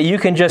think that you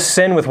can just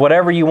sin with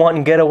whatever you want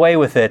and get away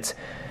with it,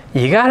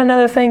 you got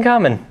another thing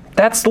coming.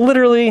 That's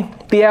literally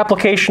the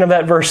application of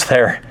that verse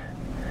there.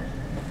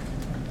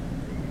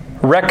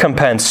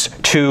 Recompense,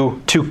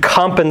 to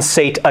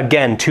compensate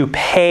again, to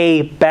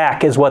pay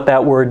back is what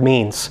that word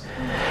means.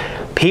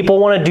 People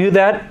want to do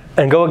that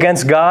and go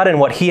against God and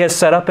what He has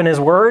set up in His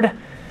Word.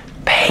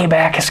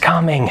 Payback is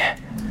coming.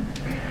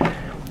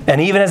 And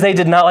even as they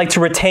did not like to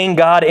retain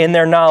God in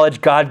their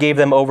knowledge, God gave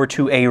them over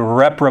to a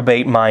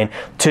reprobate mind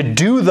to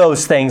do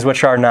those things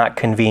which are not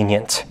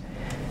convenient.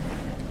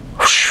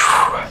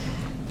 Whew.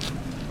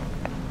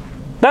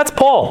 That's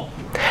Paul.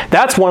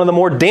 That's one of the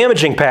more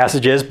damaging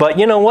passages, but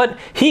you know what?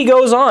 He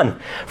goes on.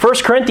 1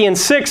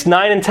 Corinthians 6,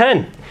 9 and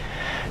 10.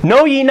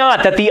 Know ye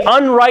not that the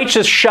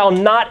unrighteous shall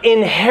not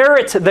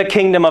inherit the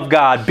kingdom of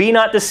God? Be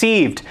not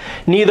deceived.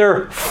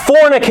 Neither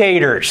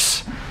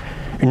fornicators,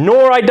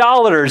 nor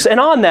idolaters. And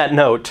on that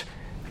note,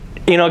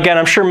 again,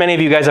 I'm sure many of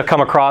you guys have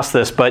come across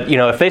this, but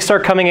if they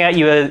start coming at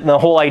you the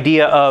whole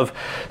idea of,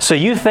 so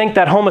you think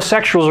that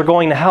homosexuals are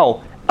going to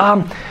hell?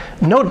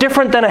 No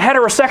different than a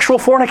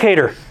heterosexual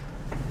fornicator.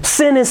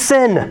 Sin is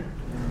sin.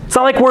 It's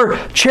not like we're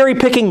cherry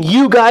picking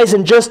you guys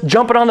and just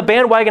jumping on the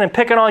bandwagon and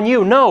picking on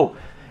you. No.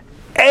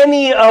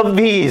 Any of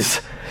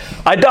these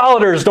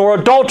idolaters, nor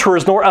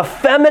adulterers, nor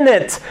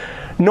effeminate,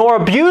 nor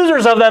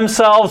abusers of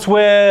themselves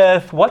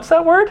with, what's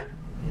that word?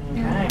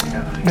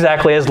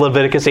 Exactly as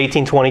Leviticus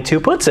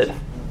 18:22 puts it.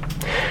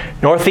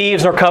 Nor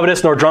thieves, nor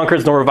covetous, nor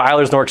drunkards, nor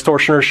revilers, nor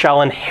extortioners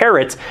shall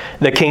inherit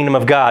the kingdom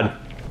of God.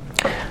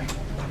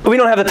 We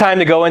don't have the time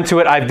to go into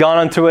it. I've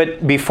gone into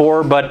it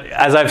before, but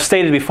as I've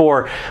stated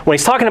before, when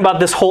he's talking about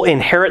this whole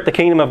inherit the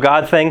kingdom of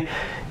God thing,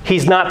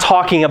 he's not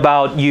talking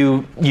about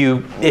you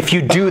if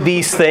you do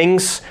these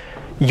things,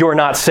 you're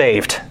not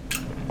saved.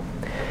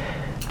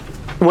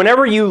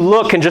 Whenever you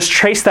look and just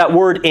trace that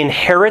word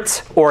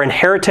inherit or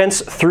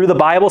inheritance through the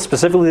Bible,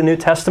 specifically the New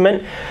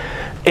Testament,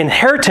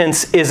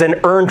 inheritance is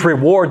an earned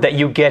reward that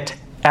you get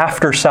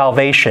after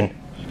salvation.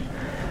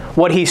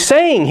 What he's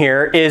saying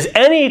here is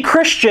any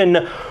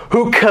Christian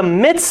who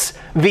commits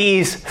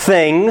these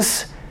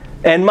things,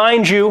 and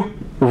mind you,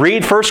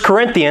 read 1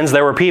 Corinthians,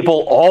 there were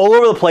people all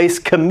over the place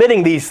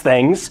committing these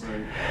things,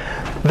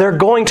 they're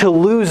going to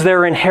lose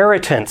their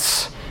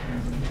inheritance.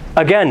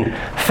 Again,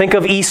 think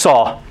of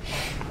Esau.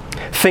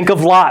 Think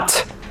of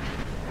Lot.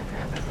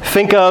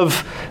 Think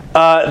of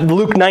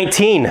Luke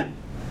 19,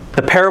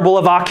 the parable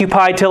of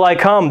Occupy Till I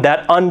Come,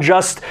 that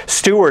unjust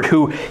steward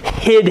who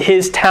hid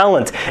his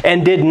talent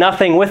and did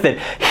nothing with it.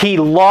 He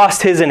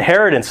lost his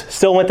inheritance.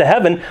 Still went to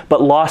heaven,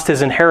 but lost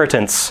his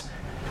inheritance.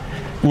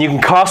 And you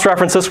can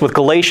cross-reference this with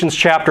Galatians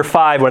chapter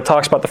 5 when it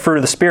talks about the fruit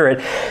of the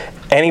Spirit.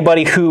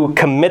 Anybody who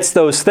commits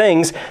those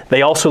things,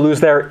 they also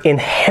lose their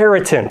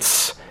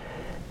inheritance.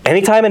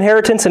 Anytime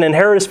inheritance and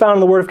inheritance is found in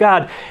the Word of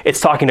God,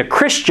 it's talking to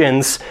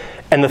Christians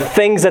and the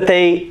things that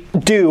they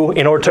do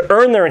in order to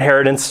earn their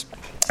inheritance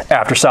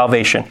after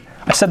salvation.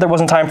 I said there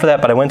wasn't time for that,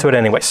 but I went to it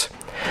anyways.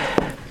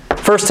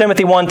 1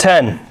 Timothy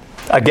 1:10.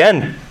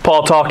 Again,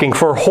 Paul talking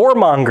for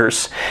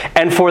whoremongers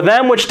and for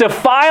them which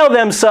defile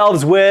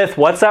themselves with,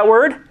 what's that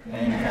word?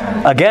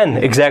 Again,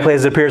 exactly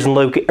as it appears in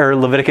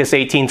Leviticus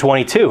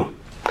 18:22.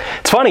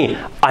 It's funny,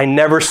 I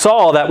never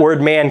saw that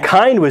word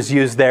mankind was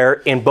used there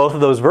in both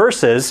of those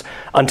verses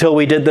until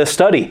we did this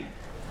study.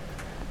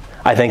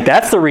 I think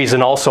that's the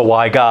reason also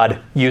why God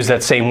used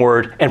that same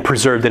word and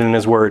preserved it in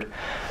His Word.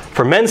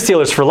 For men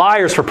stealers, for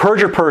liars, for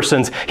perjured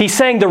persons. He's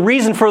saying the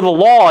reason for the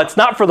law, it's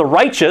not for the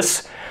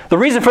righteous. The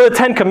reason for the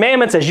 10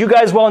 Commandments, as you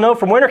guys well know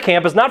from winter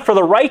camp, is not for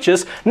the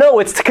righteous. No,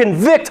 it's to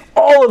convict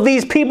all of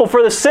these people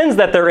for the sins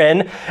that they're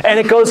in, and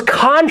it goes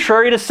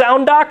contrary to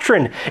sound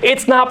doctrine.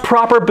 It's not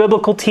proper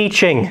biblical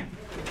teaching.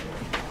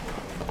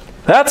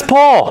 That's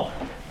Paul.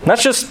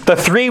 That's just the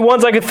 3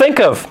 ones I could think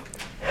of.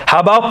 How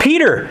about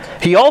Peter?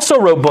 He also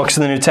wrote books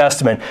in the New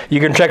Testament. You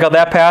can check out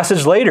that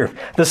passage later.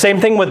 The same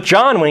thing with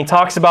John when he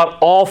talks about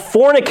all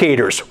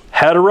fornicators,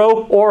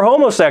 hetero or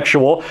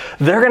homosexual,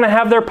 they're going to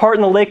have their part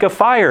in the lake of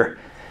fire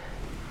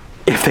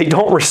if they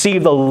don't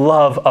receive the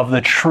love of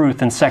the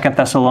truth in 2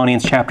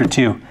 Thessalonians chapter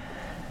 2.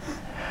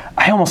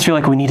 I almost feel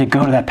like we need to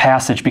go to that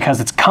passage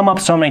because it's come up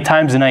so many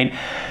times tonight.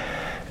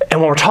 And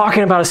when we're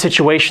talking about a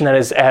situation that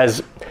is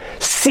as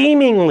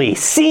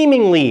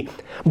seemingly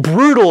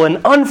brutal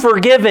and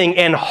unforgiving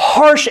and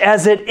harsh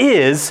as it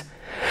is,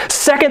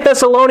 2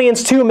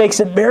 Thessalonians 2 makes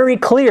it very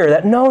clear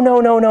that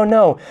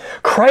no.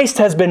 Christ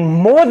has been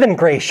more than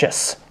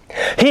gracious.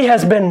 He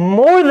has been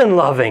more than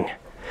loving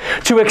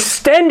to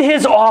extend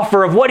his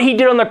offer of what he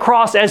did on the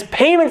cross as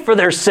payment for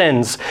their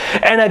sins.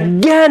 And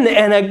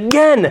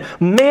again,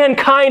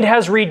 mankind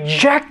has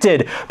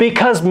rejected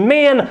because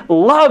man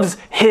loves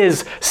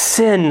his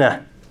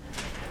sin.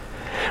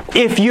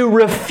 If you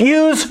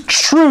refuse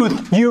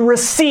truth, you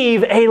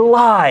receive a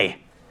lie.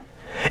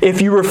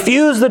 If you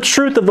refuse the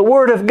truth of the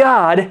Word of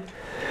God,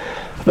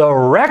 the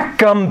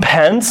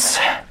recompense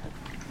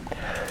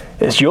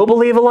is you'll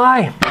believe a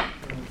lie.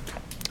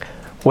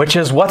 Which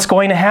is what's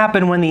going to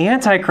happen when the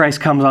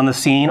Antichrist comes on the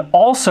scene,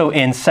 also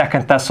in 2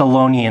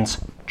 Thessalonians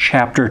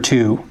chapter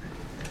 2.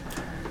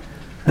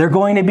 They're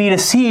going to be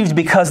deceived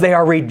because they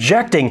are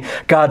rejecting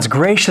God's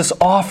gracious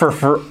offer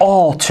for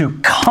all to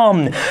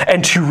come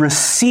and to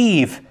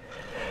receive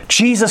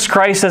Jesus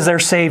Christ as their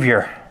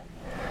Savior.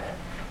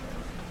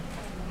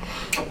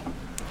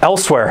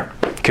 Elsewhere,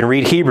 you can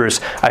read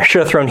Hebrews. I should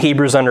have thrown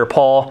Hebrews under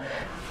Paul.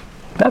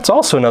 That's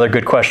also another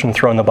good question to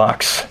throw in the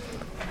box.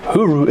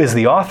 Who is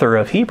the author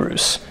of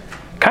Hebrews?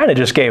 Kind of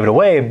just gave it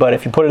away, but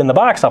if you put it in the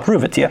box, I'll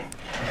prove it to you.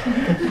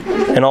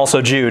 And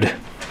also Jude.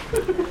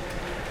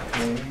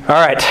 All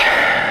right.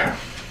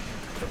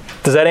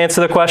 Does that answer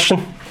the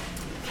question?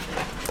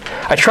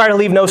 I try to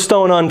leave no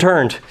stone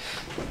unturned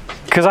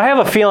because I have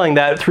a feeling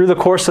that through the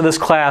course of this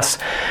class,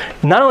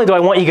 not only do I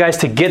want you guys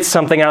to get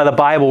something out of the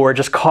Bible where it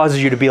just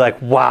causes you to be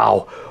like,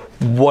 wow,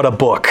 what a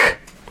book.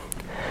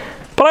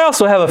 But I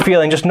also have a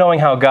feeling, just knowing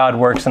how God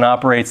works and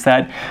operates,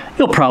 that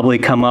you'll probably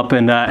come up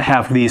and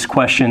have these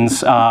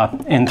questions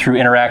through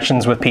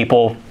interactions with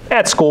people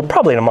at school,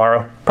 probably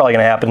tomorrow. Probably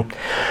going to happen.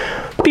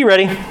 Be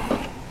ready. All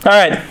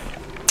right.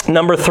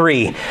 Number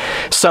 3.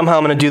 Somehow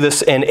I'm going to do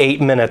this in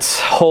 8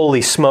 minutes.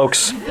 Holy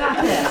smokes.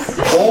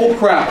 Oh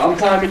crap, I'm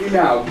timing you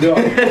now. Go.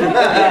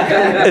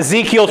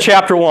 Ezekiel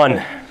chapter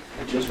 1.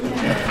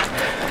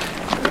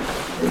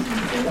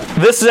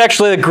 This is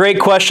actually a great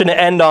question to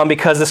end on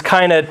because this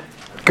kind of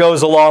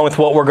goes along with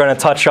what we're going to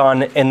touch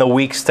on in the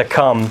weeks to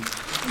come.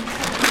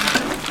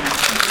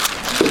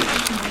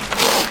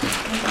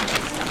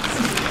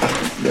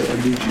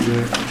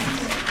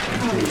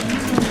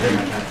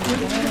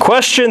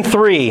 Question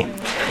 3.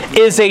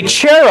 Is a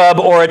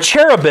cherub or a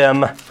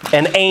cherubim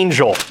an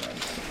angel?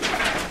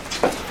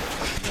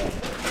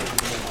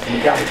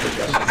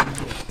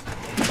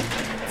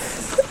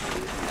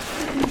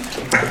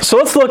 So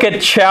let's look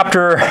at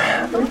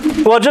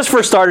just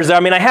for starters,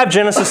 I have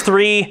Genesis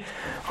 3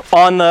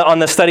 on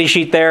the study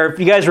sheet there. If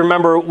you guys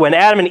remember, when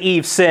Adam and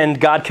Eve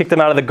sinned, God kicked them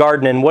out of the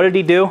garden. And what did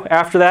he do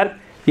after that?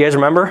 You guys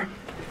remember?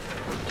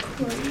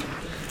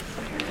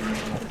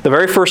 The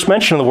very first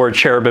mention of the word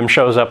cherubim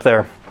shows up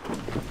there.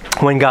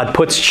 When God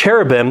puts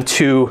cherubim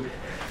to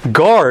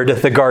guard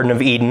the Garden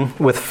of Eden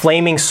with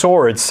flaming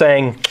swords,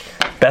 saying,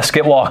 best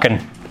get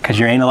walking, because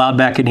you ain't allowed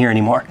back in here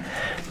anymore.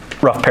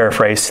 Rough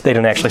paraphrase. They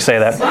didn't actually say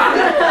that.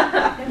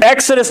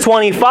 Exodus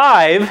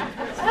 25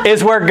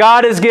 is where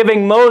God is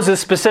giving Moses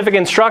specific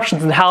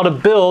instructions on how to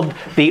build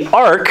the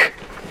ark.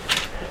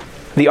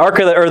 The ark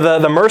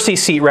the mercy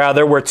seat,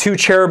 rather, where 2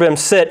 cherubim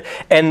sit,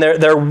 and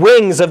their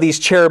wings of these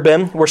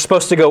cherubim were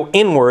supposed to go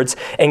inwards.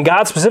 And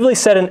God specifically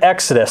said in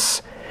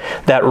Exodus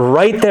that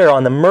right there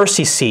on the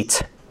mercy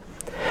seat,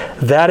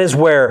 that is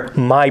where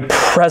my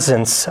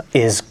presence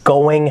is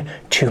going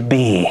to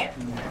be.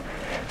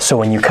 So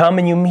when you come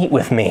and you meet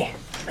with me,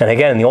 and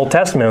again, in the Old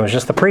Testament, it was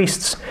just the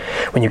priests.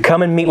 When you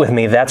come and meet with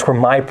me, that's where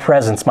my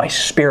presence, my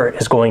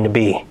spirit is going to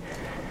be.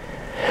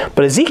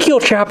 But Ezekiel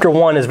chapter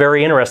 1 is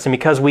very interesting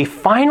because we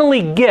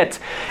finally get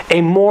a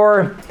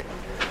more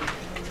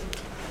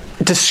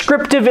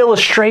descriptive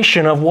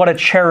illustration of what a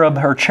cherub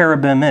or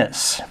cherubim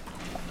is.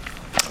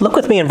 Look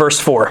with me in verse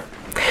 4.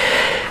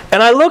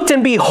 And I looked,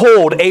 and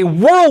behold, a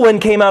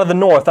whirlwind came out of the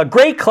north, a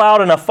great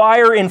cloud, and a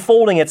fire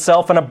enfolding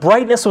itself, and a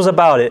brightness was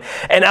about it.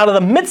 And out of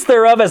the midst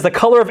thereof, as the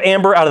color of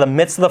amber, out of the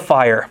midst of the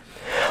fire.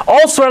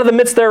 Also out of the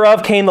midst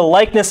thereof came the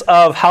likeness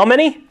of how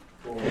many?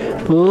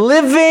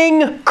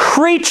 Living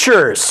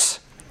creatures.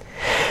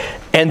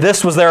 And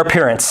this was their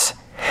appearance.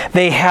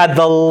 They had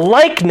the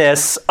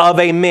likeness of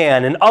a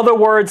man. In other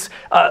words,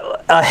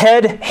 a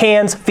head,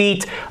 hands,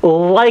 feet,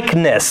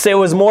 likeness. It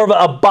was more of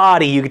a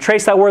body. You could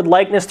trace that word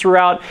likeness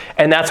throughout,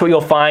 and that's what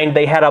you'll find.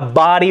 They had a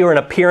body or an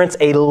appearance,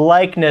 a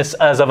likeness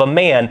as of a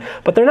man,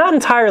 but they're not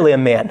entirely a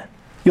man.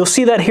 You'll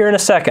see that here in a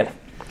second.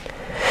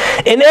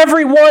 And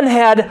every one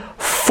had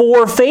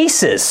 4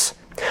 faces.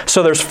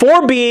 So there's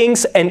 4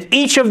 beings, and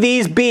each of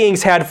these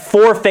beings had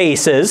 4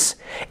 faces,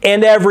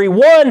 and every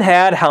one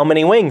had how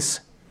many wings?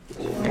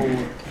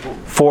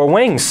 4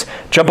 wings.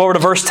 Jump over to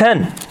verse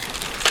 10.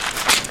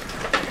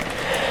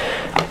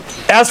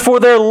 As for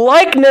their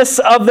likeness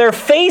of their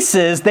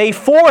faces, they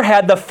 4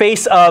 had the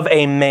face of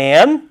a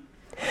man,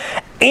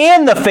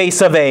 and the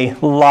face of a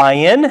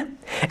lion,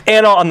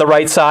 and on the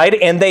right side,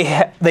 and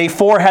they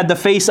 4 had the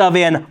face of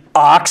an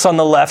ox on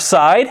the left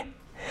side,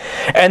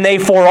 and they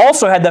 4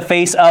 also had the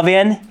face of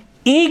an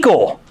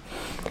eagle.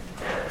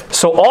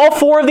 So all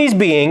 4 of these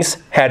beings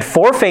had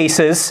 4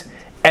 faces,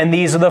 and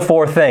these are the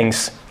 4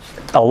 things: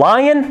 a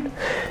lion,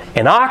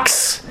 an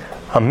ox,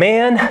 a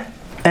man,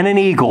 and an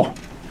eagle.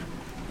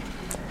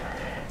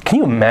 Can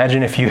you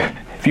imagine if you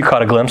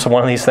caught a glimpse of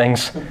one of these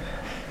things?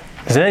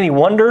 Is it any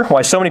wonder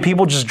why so many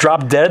people just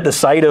drop dead at the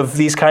sight of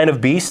these kind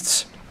of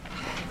beasts?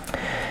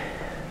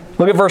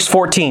 Look at verse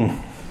 14.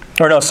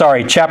 Or no,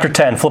 sorry, chapter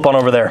 10. Flip on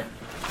over there.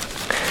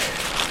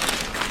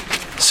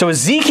 So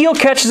Ezekiel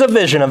catches a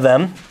vision of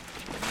them.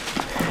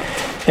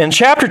 In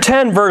chapter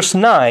 10, verse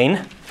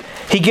 9,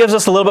 he gives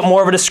us a little bit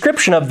more of a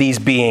description of these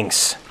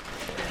beings.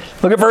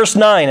 Look at verse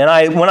 9.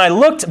 And when I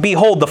looked,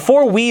 behold, the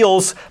 4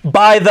 wheels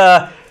by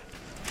the...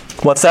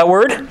 What's that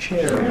word?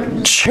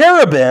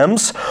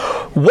 Cherubims.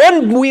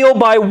 1 wheel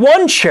by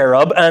 1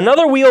 cherub, and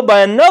another wheel by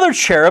another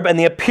cherub, and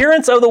the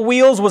appearance of the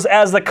wheels was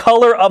as the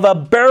color of a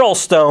beryl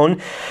stone.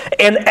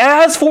 And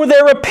as for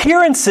their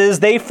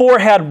appearances, they 4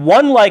 had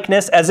one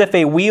likeness, as if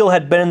a wheel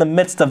had been in the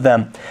midst of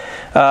them.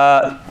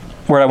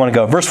 Where do I want to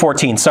go? Verse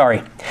 14,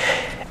 sorry.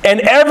 And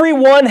every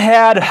one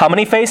had how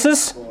many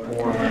faces?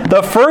 4.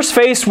 The first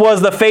face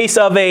was the face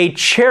of a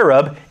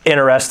cherub.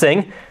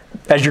 Interesting.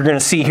 As you're going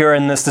to see here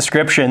in this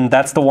description,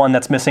 that's the one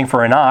that's missing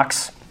for an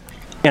ox.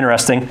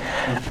 Interesting.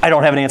 I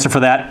don't have an answer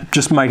for that,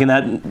 just making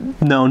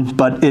that known,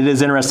 but it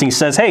is interesting. He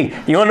says, hey,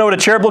 you want to know what a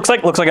cherub looks like?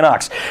 It looks like an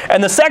ox.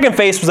 And the second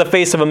face was the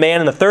face of a man,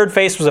 and the third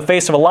face was the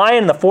face of a lion,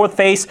 and the fourth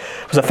face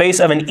was the face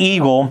of an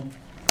eagle.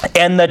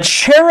 And the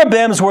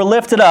cherubims were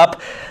lifted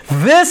up.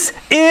 This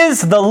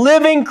is the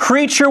living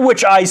creature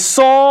which I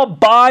saw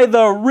by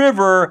the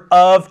river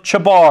of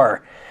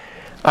Chebar.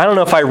 I don't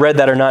know if I read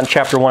that or not in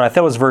chapter 1. I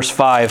thought it was verse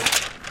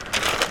 5.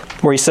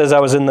 Where he says I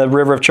was in the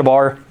river of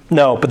Chebar.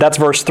 No, but that's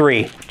verse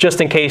 3.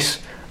 Just in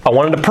case I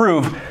wanted to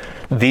prove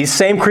these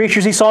same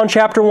creatures he saw in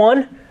chapter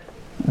 1,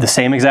 the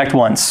same exact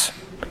ones.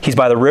 He's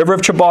by the river of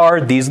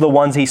Chebar. These are the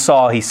ones he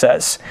saw, he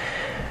says.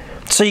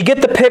 So you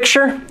get the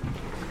picture?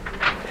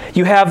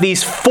 You have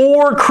these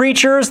 4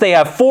 creatures. They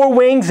have 4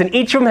 wings, and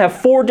each of them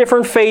have 4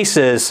 different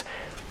faces.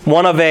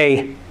 One of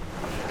a...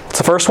 What's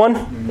the first one?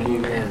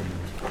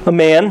 A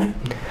man.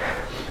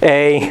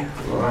 A...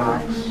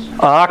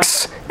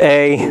 ox,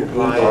 a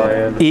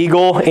lion.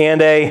 Eagle,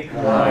 and a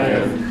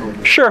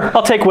lion. Sure,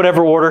 I'll take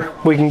whatever order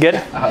we can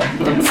get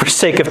for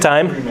sake of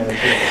time.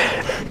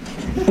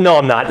 No,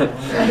 I'm not.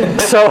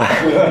 So,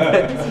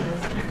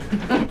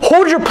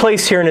 hold your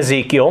place here in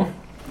Ezekiel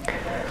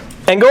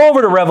and go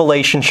over to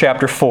Revelation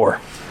chapter 4.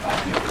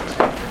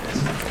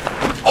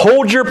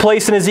 Hold your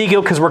place in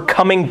Ezekiel because we're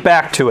coming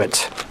back to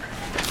it.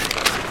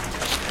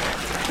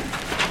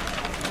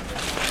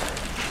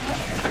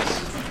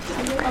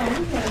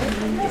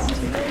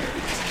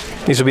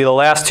 These will be the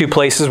last 2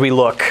 places we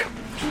look.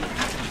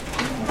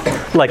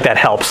 Like that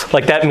helps.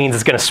 Like that means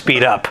it's going to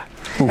speed up.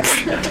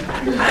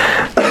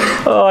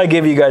 Oh, I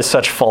give you guys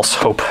such false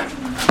hope.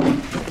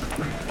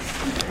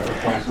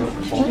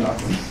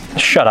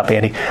 Shut up,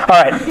 Andy.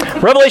 All right.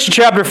 Revelation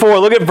chapter 4.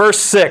 Look at verse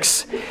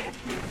 6.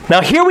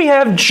 Now here we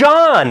have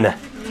John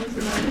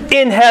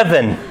in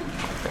heaven.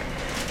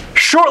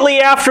 Shortly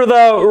after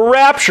the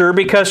rapture,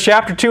 because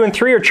chapter 2 and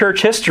 3 are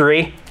church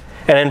history,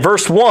 and in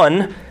verse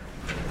 1,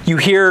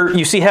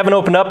 you see heaven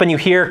open up and you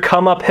hear,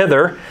 come up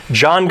hither.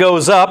 John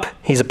goes up.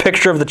 He's a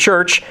picture of the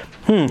church.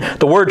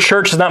 The word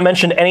church is not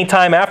mentioned any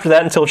time after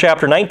that until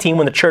chapter 19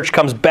 when the church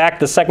comes back,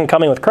 the second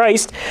coming with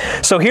Christ.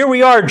 So here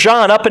we are,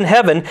 John up in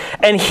heaven,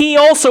 and he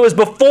also is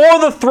before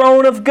the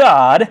throne of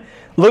God.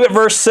 Look at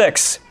verse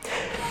 6.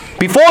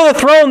 Before the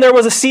throne there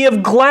was a sea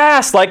of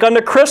glass like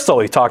unto crystal.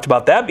 We talked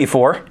about that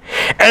before.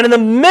 And in the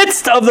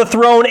midst of the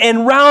throne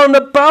and round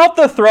about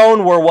the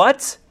throne were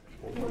what?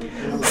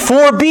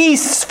 4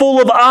 beasts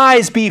full of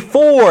eyes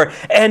before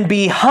and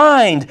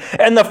behind.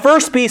 And the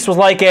first beast was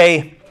like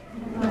a...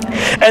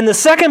 And the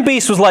second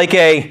beast was like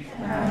a...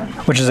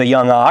 Which is a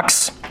young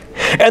ox.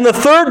 And the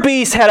third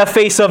beast had a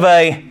face of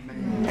a...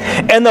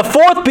 And the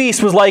fourth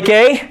beast was like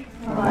a...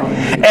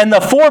 And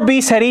the 4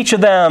 beasts had each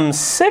of them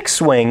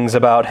 6 wings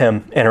about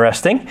him.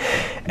 Interesting.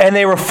 And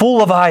they were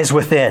full of eyes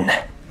within.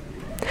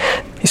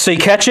 So you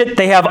catch it?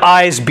 They have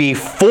eyes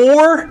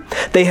before,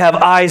 they have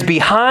eyes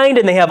behind,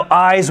 and they have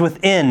eyes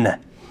within.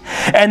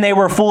 And they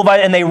were full of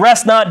eyes, and they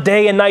rest not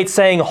day and night,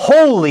 saying,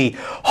 Holy,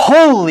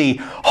 holy,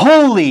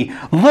 holy,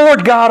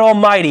 Lord God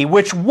Almighty,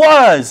 which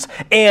was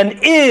and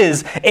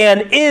is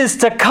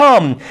to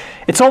come.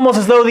 It's almost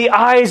as though the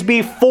eyes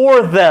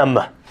before them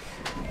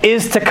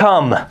is to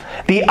come.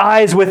 The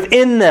eyes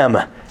within them,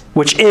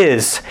 which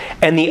is,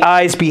 and the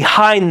eyes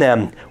behind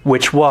them,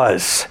 which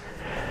was.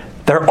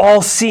 They're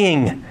all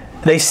seeing.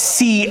 They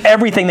see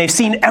everything. They've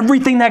seen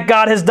everything that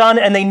God has done,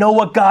 and they know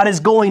what God is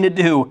going to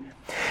do.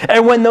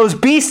 And when those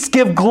beasts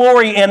give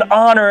glory and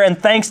honor and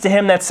thanks to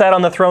him that sat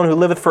on the throne who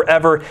liveth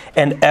forever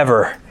and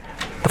ever,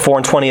 the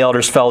 4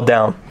 elders fell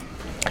down.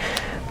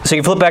 So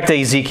you flip back to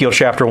Ezekiel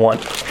chapter 1.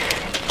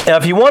 Now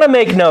if you want to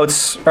make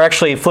notes, or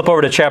actually flip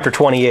over to chapter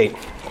 28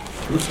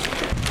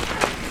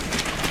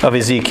 of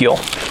Ezekiel.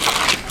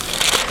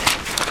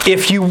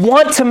 If you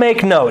want to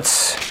make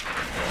notes,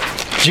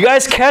 did you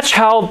guys catch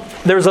how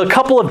there's a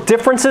couple of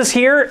differences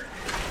here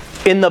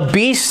in the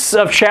beasts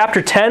of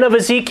chapter 10 of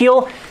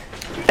Ezekiel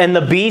and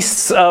the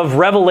beasts of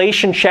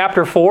Revelation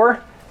chapter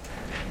 4?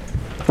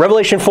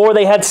 Revelation 4,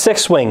 they had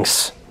 6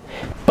 wings,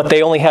 but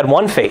they only had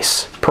 1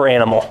 face per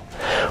animal.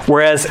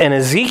 Whereas in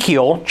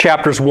Ezekiel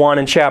chapters 1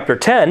 and chapter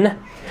 10,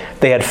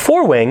 they had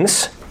 4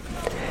 wings,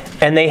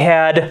 and they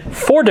had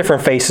 4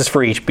 different faces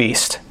for each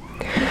beast.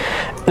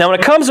 Now when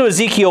it comes to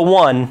Ezekiel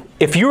 1,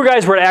 if you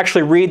guys were to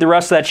actually read the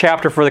rest of that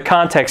chapter for the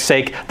context's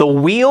sake, the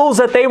wheels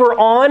that they were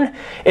on,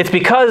 it's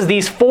because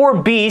these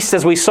 4 beasts,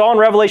 as we saw in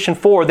Revelation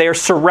 4, they are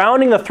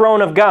surrounding the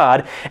throne of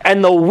God,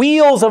 and the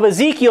wheels of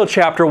Ezekiel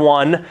chapter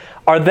 1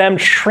 are them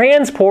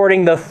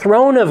transporting the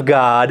throne of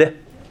God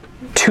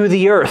to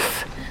the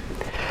earth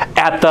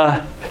at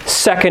the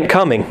second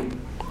coming.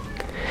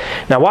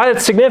 Now why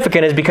that's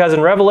significant is because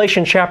in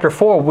Revelation chapter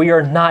 4, we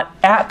are not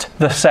at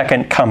the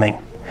second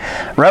coming.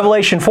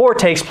 Revelation 4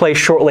 takes place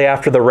shortly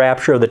after the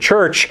rapture of the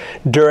church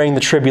during the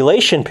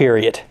tribulation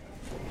period.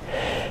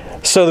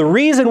 So the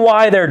reason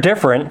why they're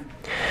different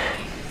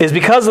is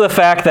because of the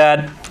fact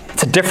that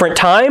it's a different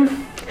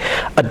time,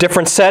 a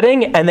different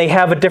setting, and they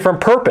have a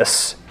different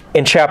purpose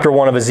in chapter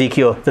 1 of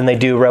Ezekiel than they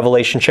do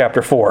Revelation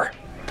chapter 4.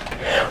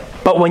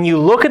 But when you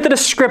look at the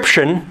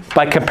description,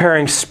 by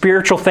comparing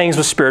spiritual things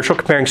with spiritual,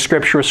 comparing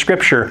Scripture with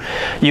Scripture,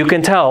 you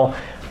can tell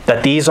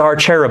that these are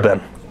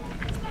cherubim.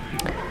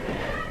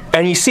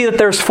 And you see that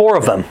there's 4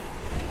 of them.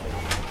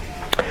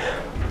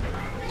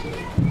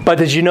 But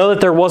did you know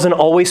that there wasn't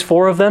always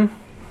 4 of them?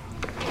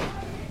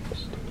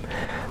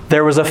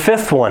 There was a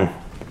 5th one.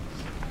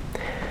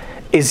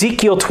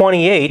 Ezekiel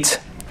 28,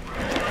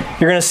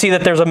 you're going to see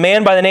that there's a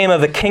man by the name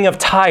of the king of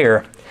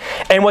Tyre.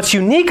 And what's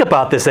unique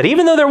about this, that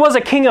even though there was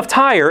a king of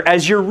Tyre,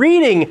 as you're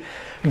reading,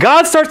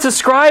 God starts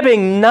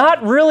describing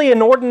not really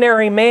an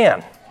ordinary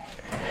man.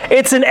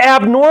 It's an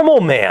abnormal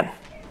man.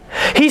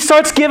 He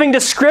starts giving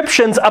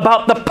descriptions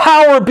about the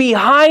power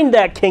behind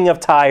that king of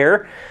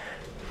Tyre,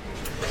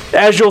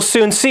 as you'll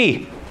soon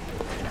see.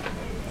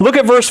 Look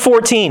at verse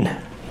 14.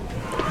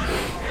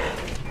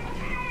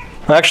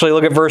 Actually,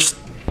 look at verse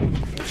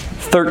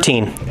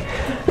 13.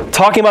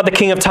 Talking about the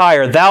king of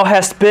Tyre. Thou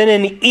hast been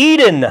in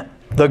Eden,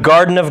 the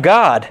garden of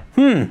God.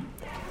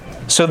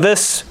 So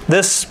this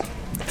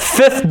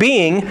 5th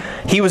being,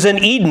 he was in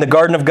Eden, the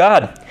garden of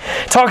God.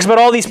 Talks about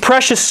all these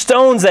precious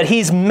stones that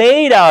he's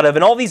made out of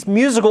and all these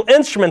musical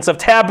instruments of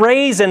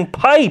tabrets and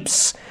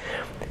pipes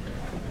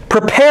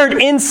prepared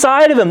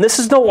inside of him. This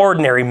is no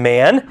ordinary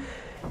man.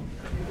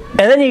 And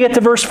then you get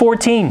to verse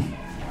 14.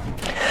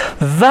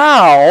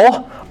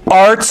 Thou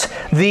art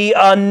the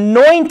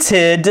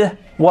anointed,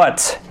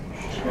 what?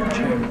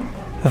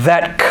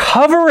 That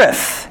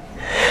covereth.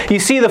 You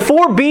see, the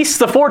 4 beasts,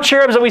 the 4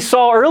 cherubs that we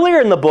saw earlier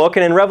in the book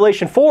and in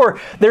Revelation 4,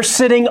 they're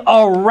sitting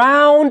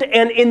around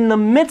and in the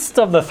midst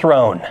of the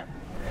throne.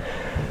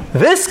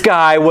 This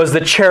guy was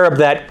the cherub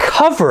that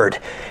covered.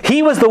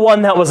 He was the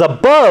one that was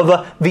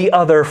above the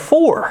other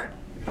 4.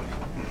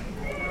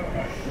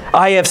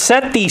 I have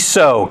set thee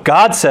so.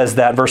 God says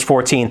that, verse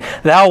 14.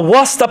 Thou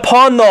wast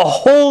upon the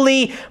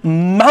holy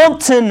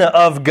mountain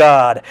of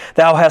God.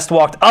 Thou hast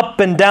walked up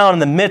and down in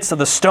the midst of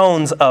the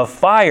stones of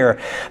fire.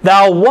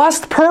 Thou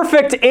wast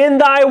perfect in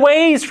thy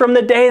ways from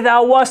the day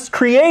thou wast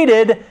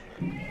created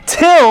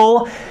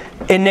till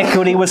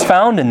iniquity was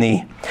found in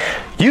thee.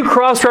 You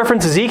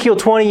cross-reference Ezekiel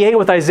 28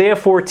 with Isaiah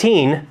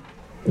 14,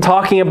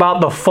 talking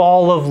about the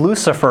fall of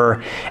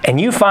Lucifer,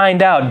 and you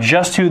find out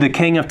just who the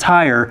king of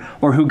Tyre,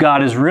 or who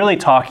God is really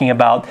talking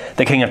about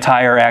the king of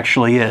Tyre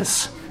actually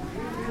is.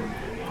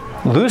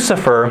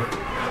 Lucifer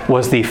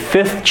was the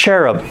 5th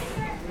cherub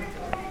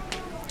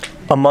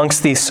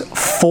amongst these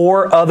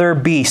 4 other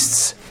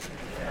beasts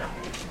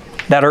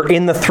that are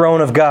in the throne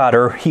of God,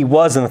 or he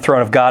was in the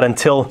throne of God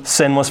until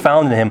sin was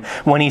found in him.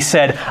 When he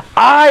said,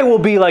 I will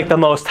be like the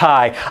Most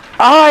High.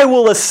 I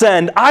will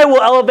ascend. I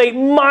will elevate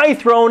my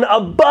throne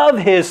above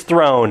his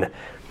throne.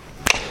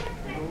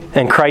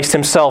 And Christ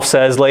himself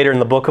says later in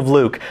the book of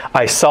Luke,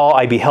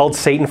 I beheld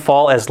Satan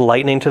fall as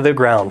lightning to the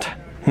ground.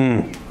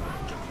 You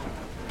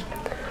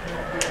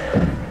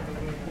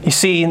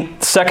see,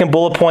 second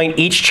bullet point,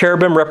 each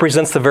cherubim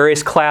represents the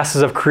various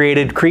classes of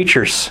created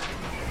creatures.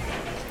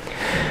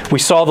 We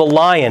saw the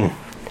lion.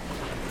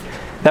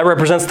 That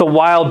represents the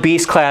wild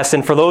beast class.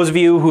 And for those of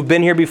you who've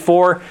been here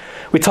before,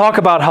 we talk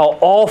about how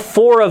all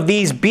 4 of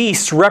these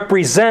beasts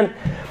represent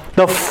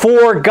the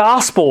 4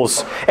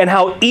 Gospels and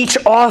how each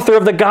author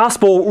of the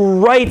Gospel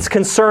writes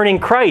concerning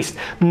Christ.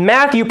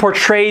 Matthew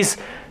portrays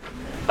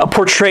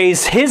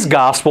his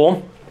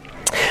Gospel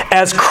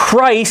as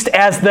Christ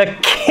as the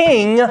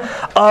King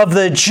of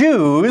the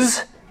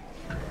Jews.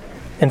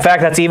 In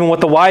fact, that's even what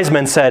the wise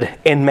men said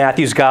in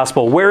Matthew's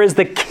gospel. Where is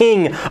the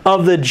King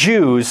of the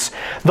Jews?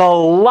 The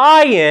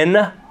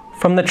Lion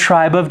from the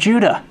tribe of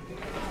Judah.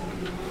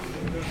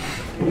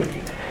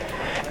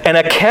 And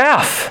a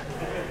calf.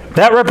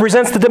 That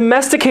represents the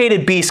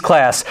domesticated beast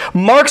class.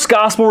 Mark's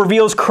gospel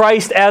reveals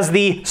Christ as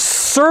the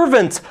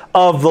servant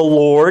of the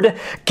Lord,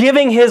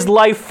 giving his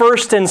life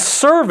first in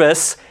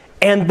service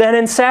and then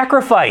in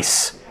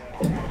sacrifice.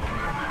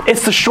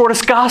 It's the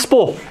shortest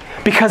gospel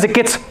because it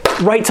gets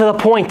right to the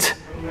point.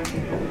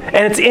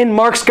 And it's in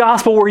Mark's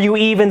gospel where you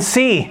even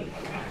see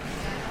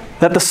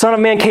that the Son of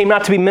Man came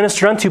not to be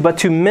ministered unto, but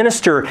to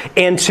minister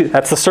and to,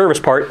 that's the service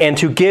part, and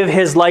to give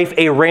his life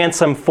a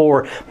ransom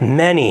for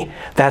many.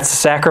 That's the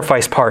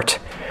sacrifice part.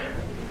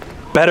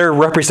 Better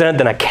represented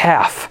than a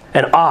calf,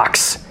 an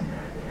ox.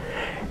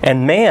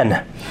 And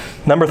man,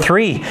 number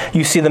 3,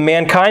 you see the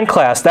mankind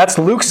class. That's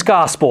Luke's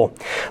gospel.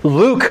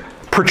 Luke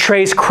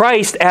portrays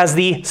Christ as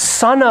the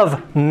Son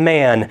of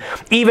Man,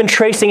 even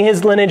tracing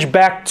his lineage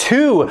back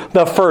to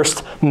the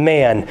first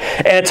man.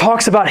 And it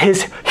talks about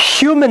his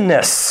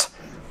humanness.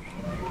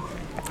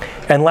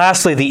 And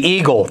lastly, the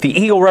eagle. The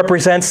eagle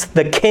represents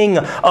the king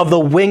of the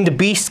winged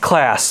beast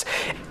class.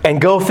 And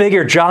go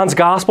figure, John's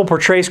gospel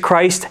portrays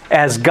Christ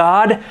as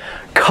God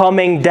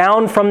coming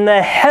down from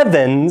the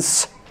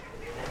heavens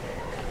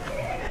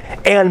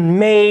and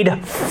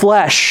made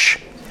flesh.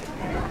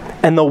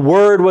 And the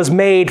Word was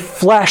made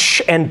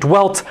flesh and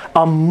dwelt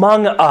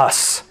among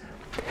us.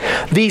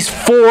 These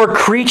 4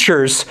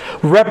 creatures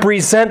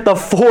represent the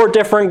 4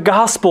 different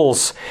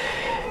gospels.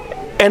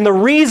 And the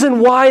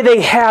reason why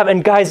they have,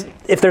 and guys,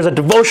 if there's a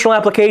devotional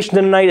application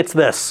tonight, it's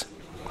this.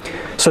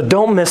 So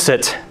don't miss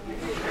it.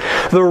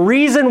 The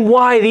reason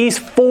why these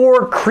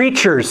 4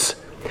 creatures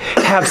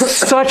have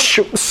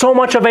so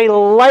much of a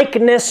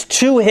likeness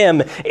to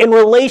him in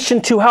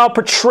relation to how it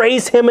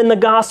portrays him in the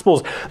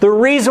Gospels. The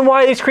reason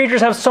why these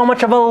creatures have so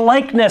much of a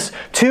likeness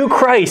to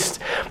Christ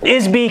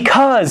is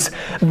because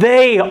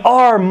they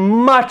are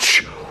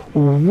much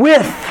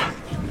with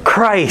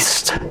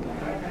Christ.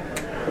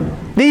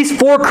 These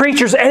 4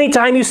 creatures,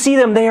 anytime you see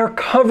them, they are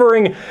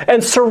covering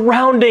and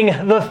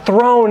surrounding the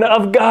throne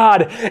of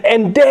God.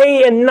 And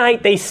day and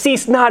night they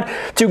cease not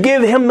to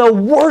give him the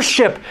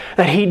worship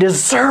that he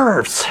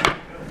deserves.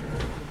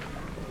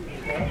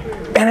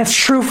 And it's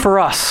true for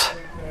us.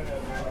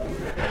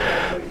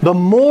 The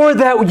more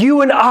that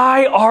you and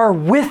I are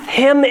with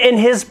him in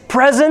his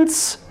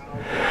presence,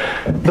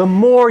 the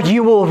more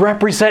you will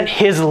represent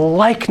his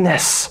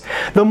likeness.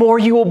 The more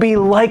you will be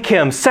like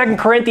him. 2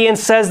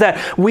 Corinthians says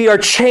that we are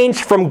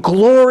changed from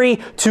glory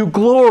to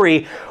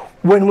glory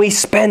when we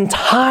spend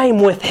time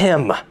with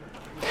him.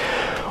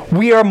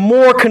 We are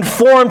more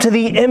conformed to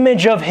the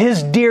image of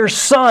his dear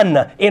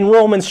Son in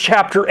Romans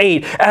chapter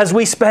 8 as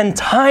we spend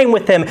time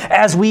with him,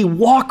 as we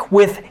walk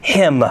with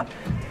him.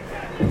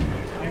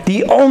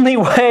 The only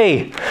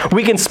way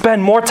we can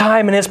spend more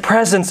time in his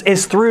presence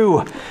is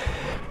through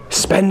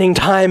spending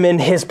time in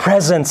his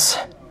presence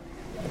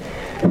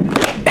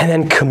and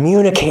then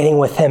communicating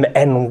with him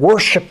and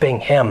worshiping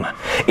him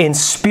in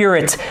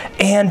spirit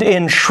and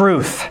in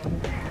truth.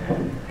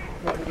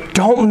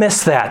 Don't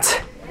miss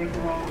that.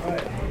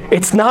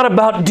 It's not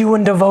about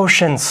doing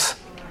devotions.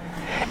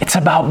 It's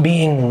about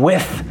being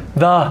with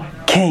the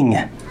King.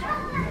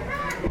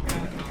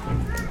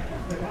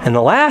 And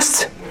the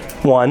last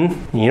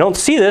one, you don't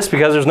see this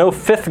because there's no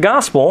 5th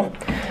gospel,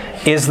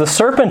 is the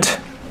serpent.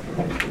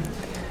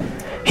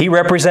 He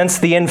represents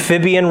the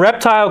amphibian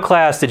reptile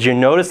class. Did you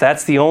notice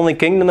that's the only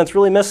kingdom that's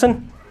really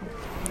missing?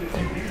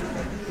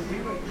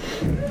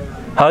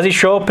 How does he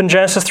show up in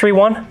Genesis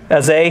 3:1?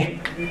 As a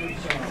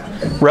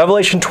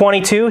Revelation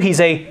 22,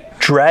 he's a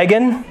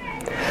dragon.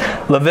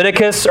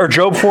 Leviticus or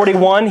Job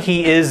 41,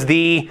 he is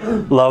the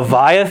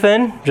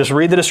Leviathan. Just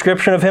read the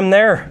description of him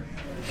there.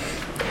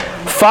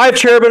 5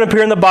 cherubim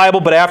appear in the Bible,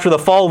 but after the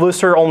fall of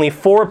Lucifer, only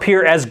 4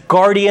 appear as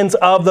guardians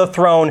of the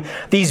throne.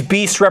 These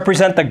beasts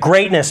represent the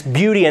greatness,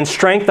 beauty, and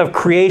strength of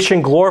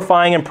creation,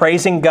 glorifying and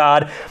praising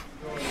God.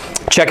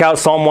 Check out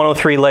Psalm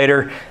 103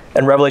 later,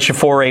 and Revelation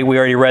 4:8, we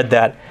already read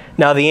that.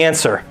 Now the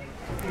answer.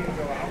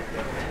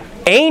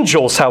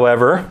 Angels,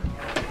 however,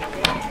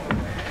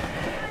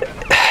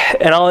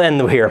 and I'll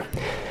end here.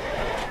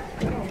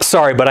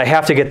 Sorry, but I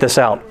have to get this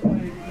out.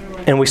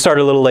 And we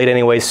started a little late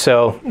anyways,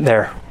 so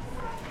there.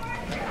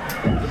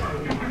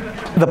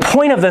 The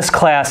point of this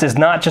class is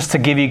not just to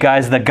give you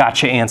guys the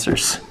gotcha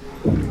answers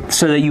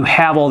so that you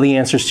have all the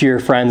answers to your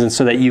friends and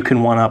so that you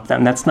can one-up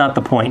them. That's not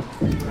the point.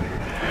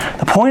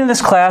 The point of this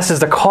class is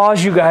to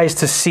cause you guys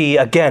to see,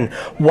 again,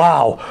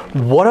 wow,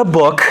 what a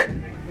book.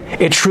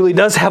 It truly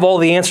does have all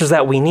the answers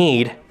that we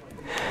need.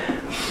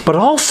 But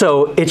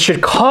also, it should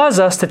cause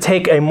us to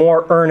take a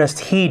more earnest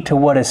heed to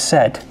what is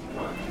said.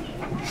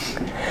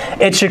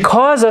 It should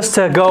cause us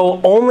to go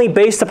only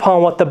based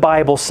upon what the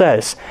Bible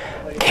says.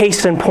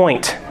 Case in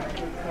point.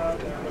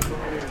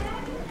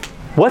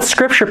 What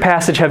scripture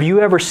passage have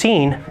you ever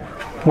seen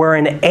where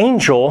an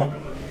angel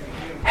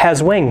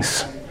has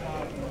wings?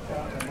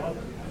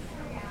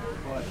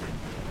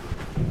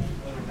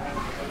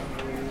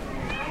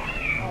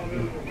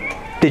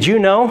 Did you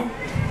know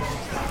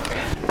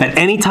that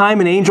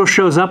anytime an angel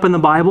shows up in the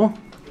Bible,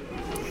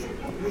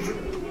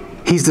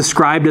 he's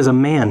described as a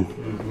man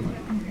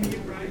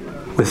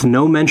with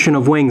no mention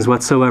of wings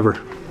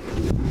whatsoever?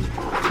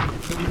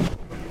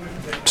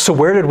 So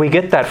where did we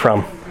get that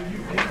from?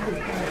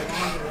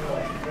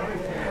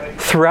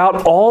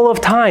 Throughout all of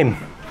time,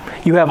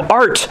 you have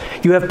art,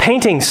 you have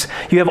paintings,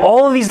 you have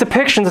all of these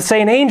depictions that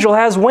say an angel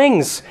has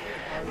wings.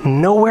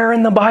 Nowhere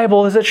in the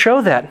Bible does it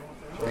show that.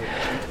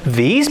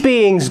 These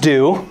beings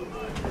do.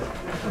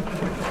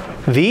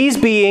 These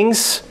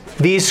beings,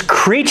 these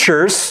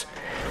creatures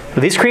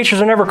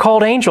are never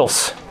called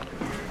angels.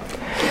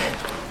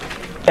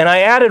 And I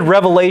added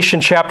Revelation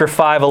chapter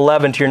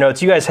 5:11 to your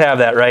notes. You guys have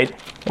that, right?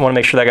 I want to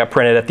make sure that got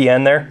printed at the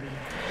end there.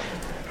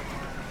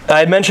 I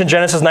had mentioned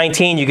Genesis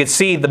 19. You could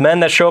see the men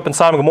that show up in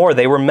Sodom and Gomorrah,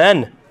 they were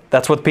men.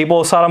 That's what the people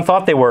of Sodom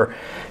thought they were.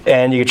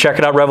 And you can check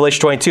it out,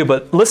 Revelation 22.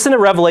 But listen to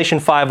Revelation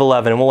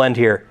 5:11, and we'll end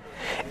here.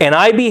 And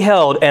I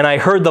beheld, and I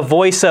heard the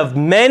voice of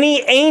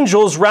many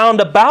angels round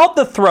about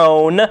the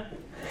throne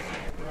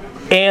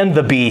and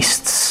the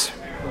beasts.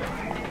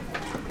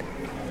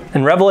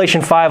 In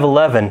Revelation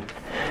 5:11,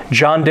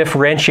 John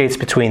differentiates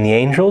between the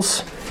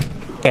angels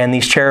and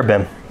these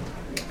cherubim.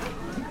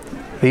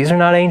 These are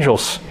not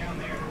angels.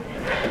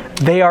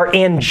 They are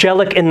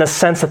angelic in the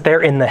sense that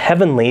they're in the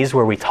heavenlies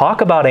where we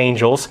talk about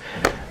angels,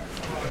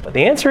 but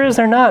the answer is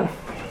they're not.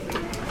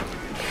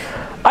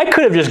 I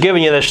could have just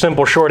given you this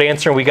simple short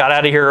answer and we got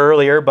out of here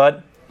earlier,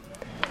 but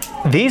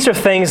these are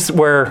things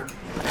where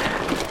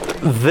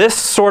this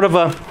sort of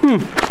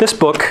this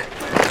book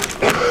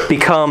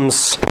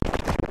becomes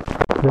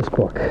this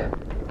book.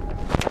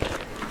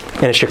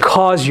 And it should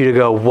cause you to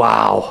go,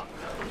 wow,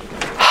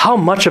 how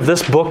much of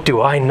this book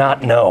do I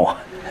not know?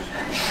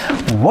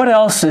 What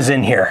else is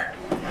in here?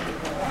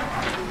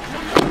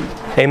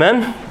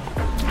 Amen?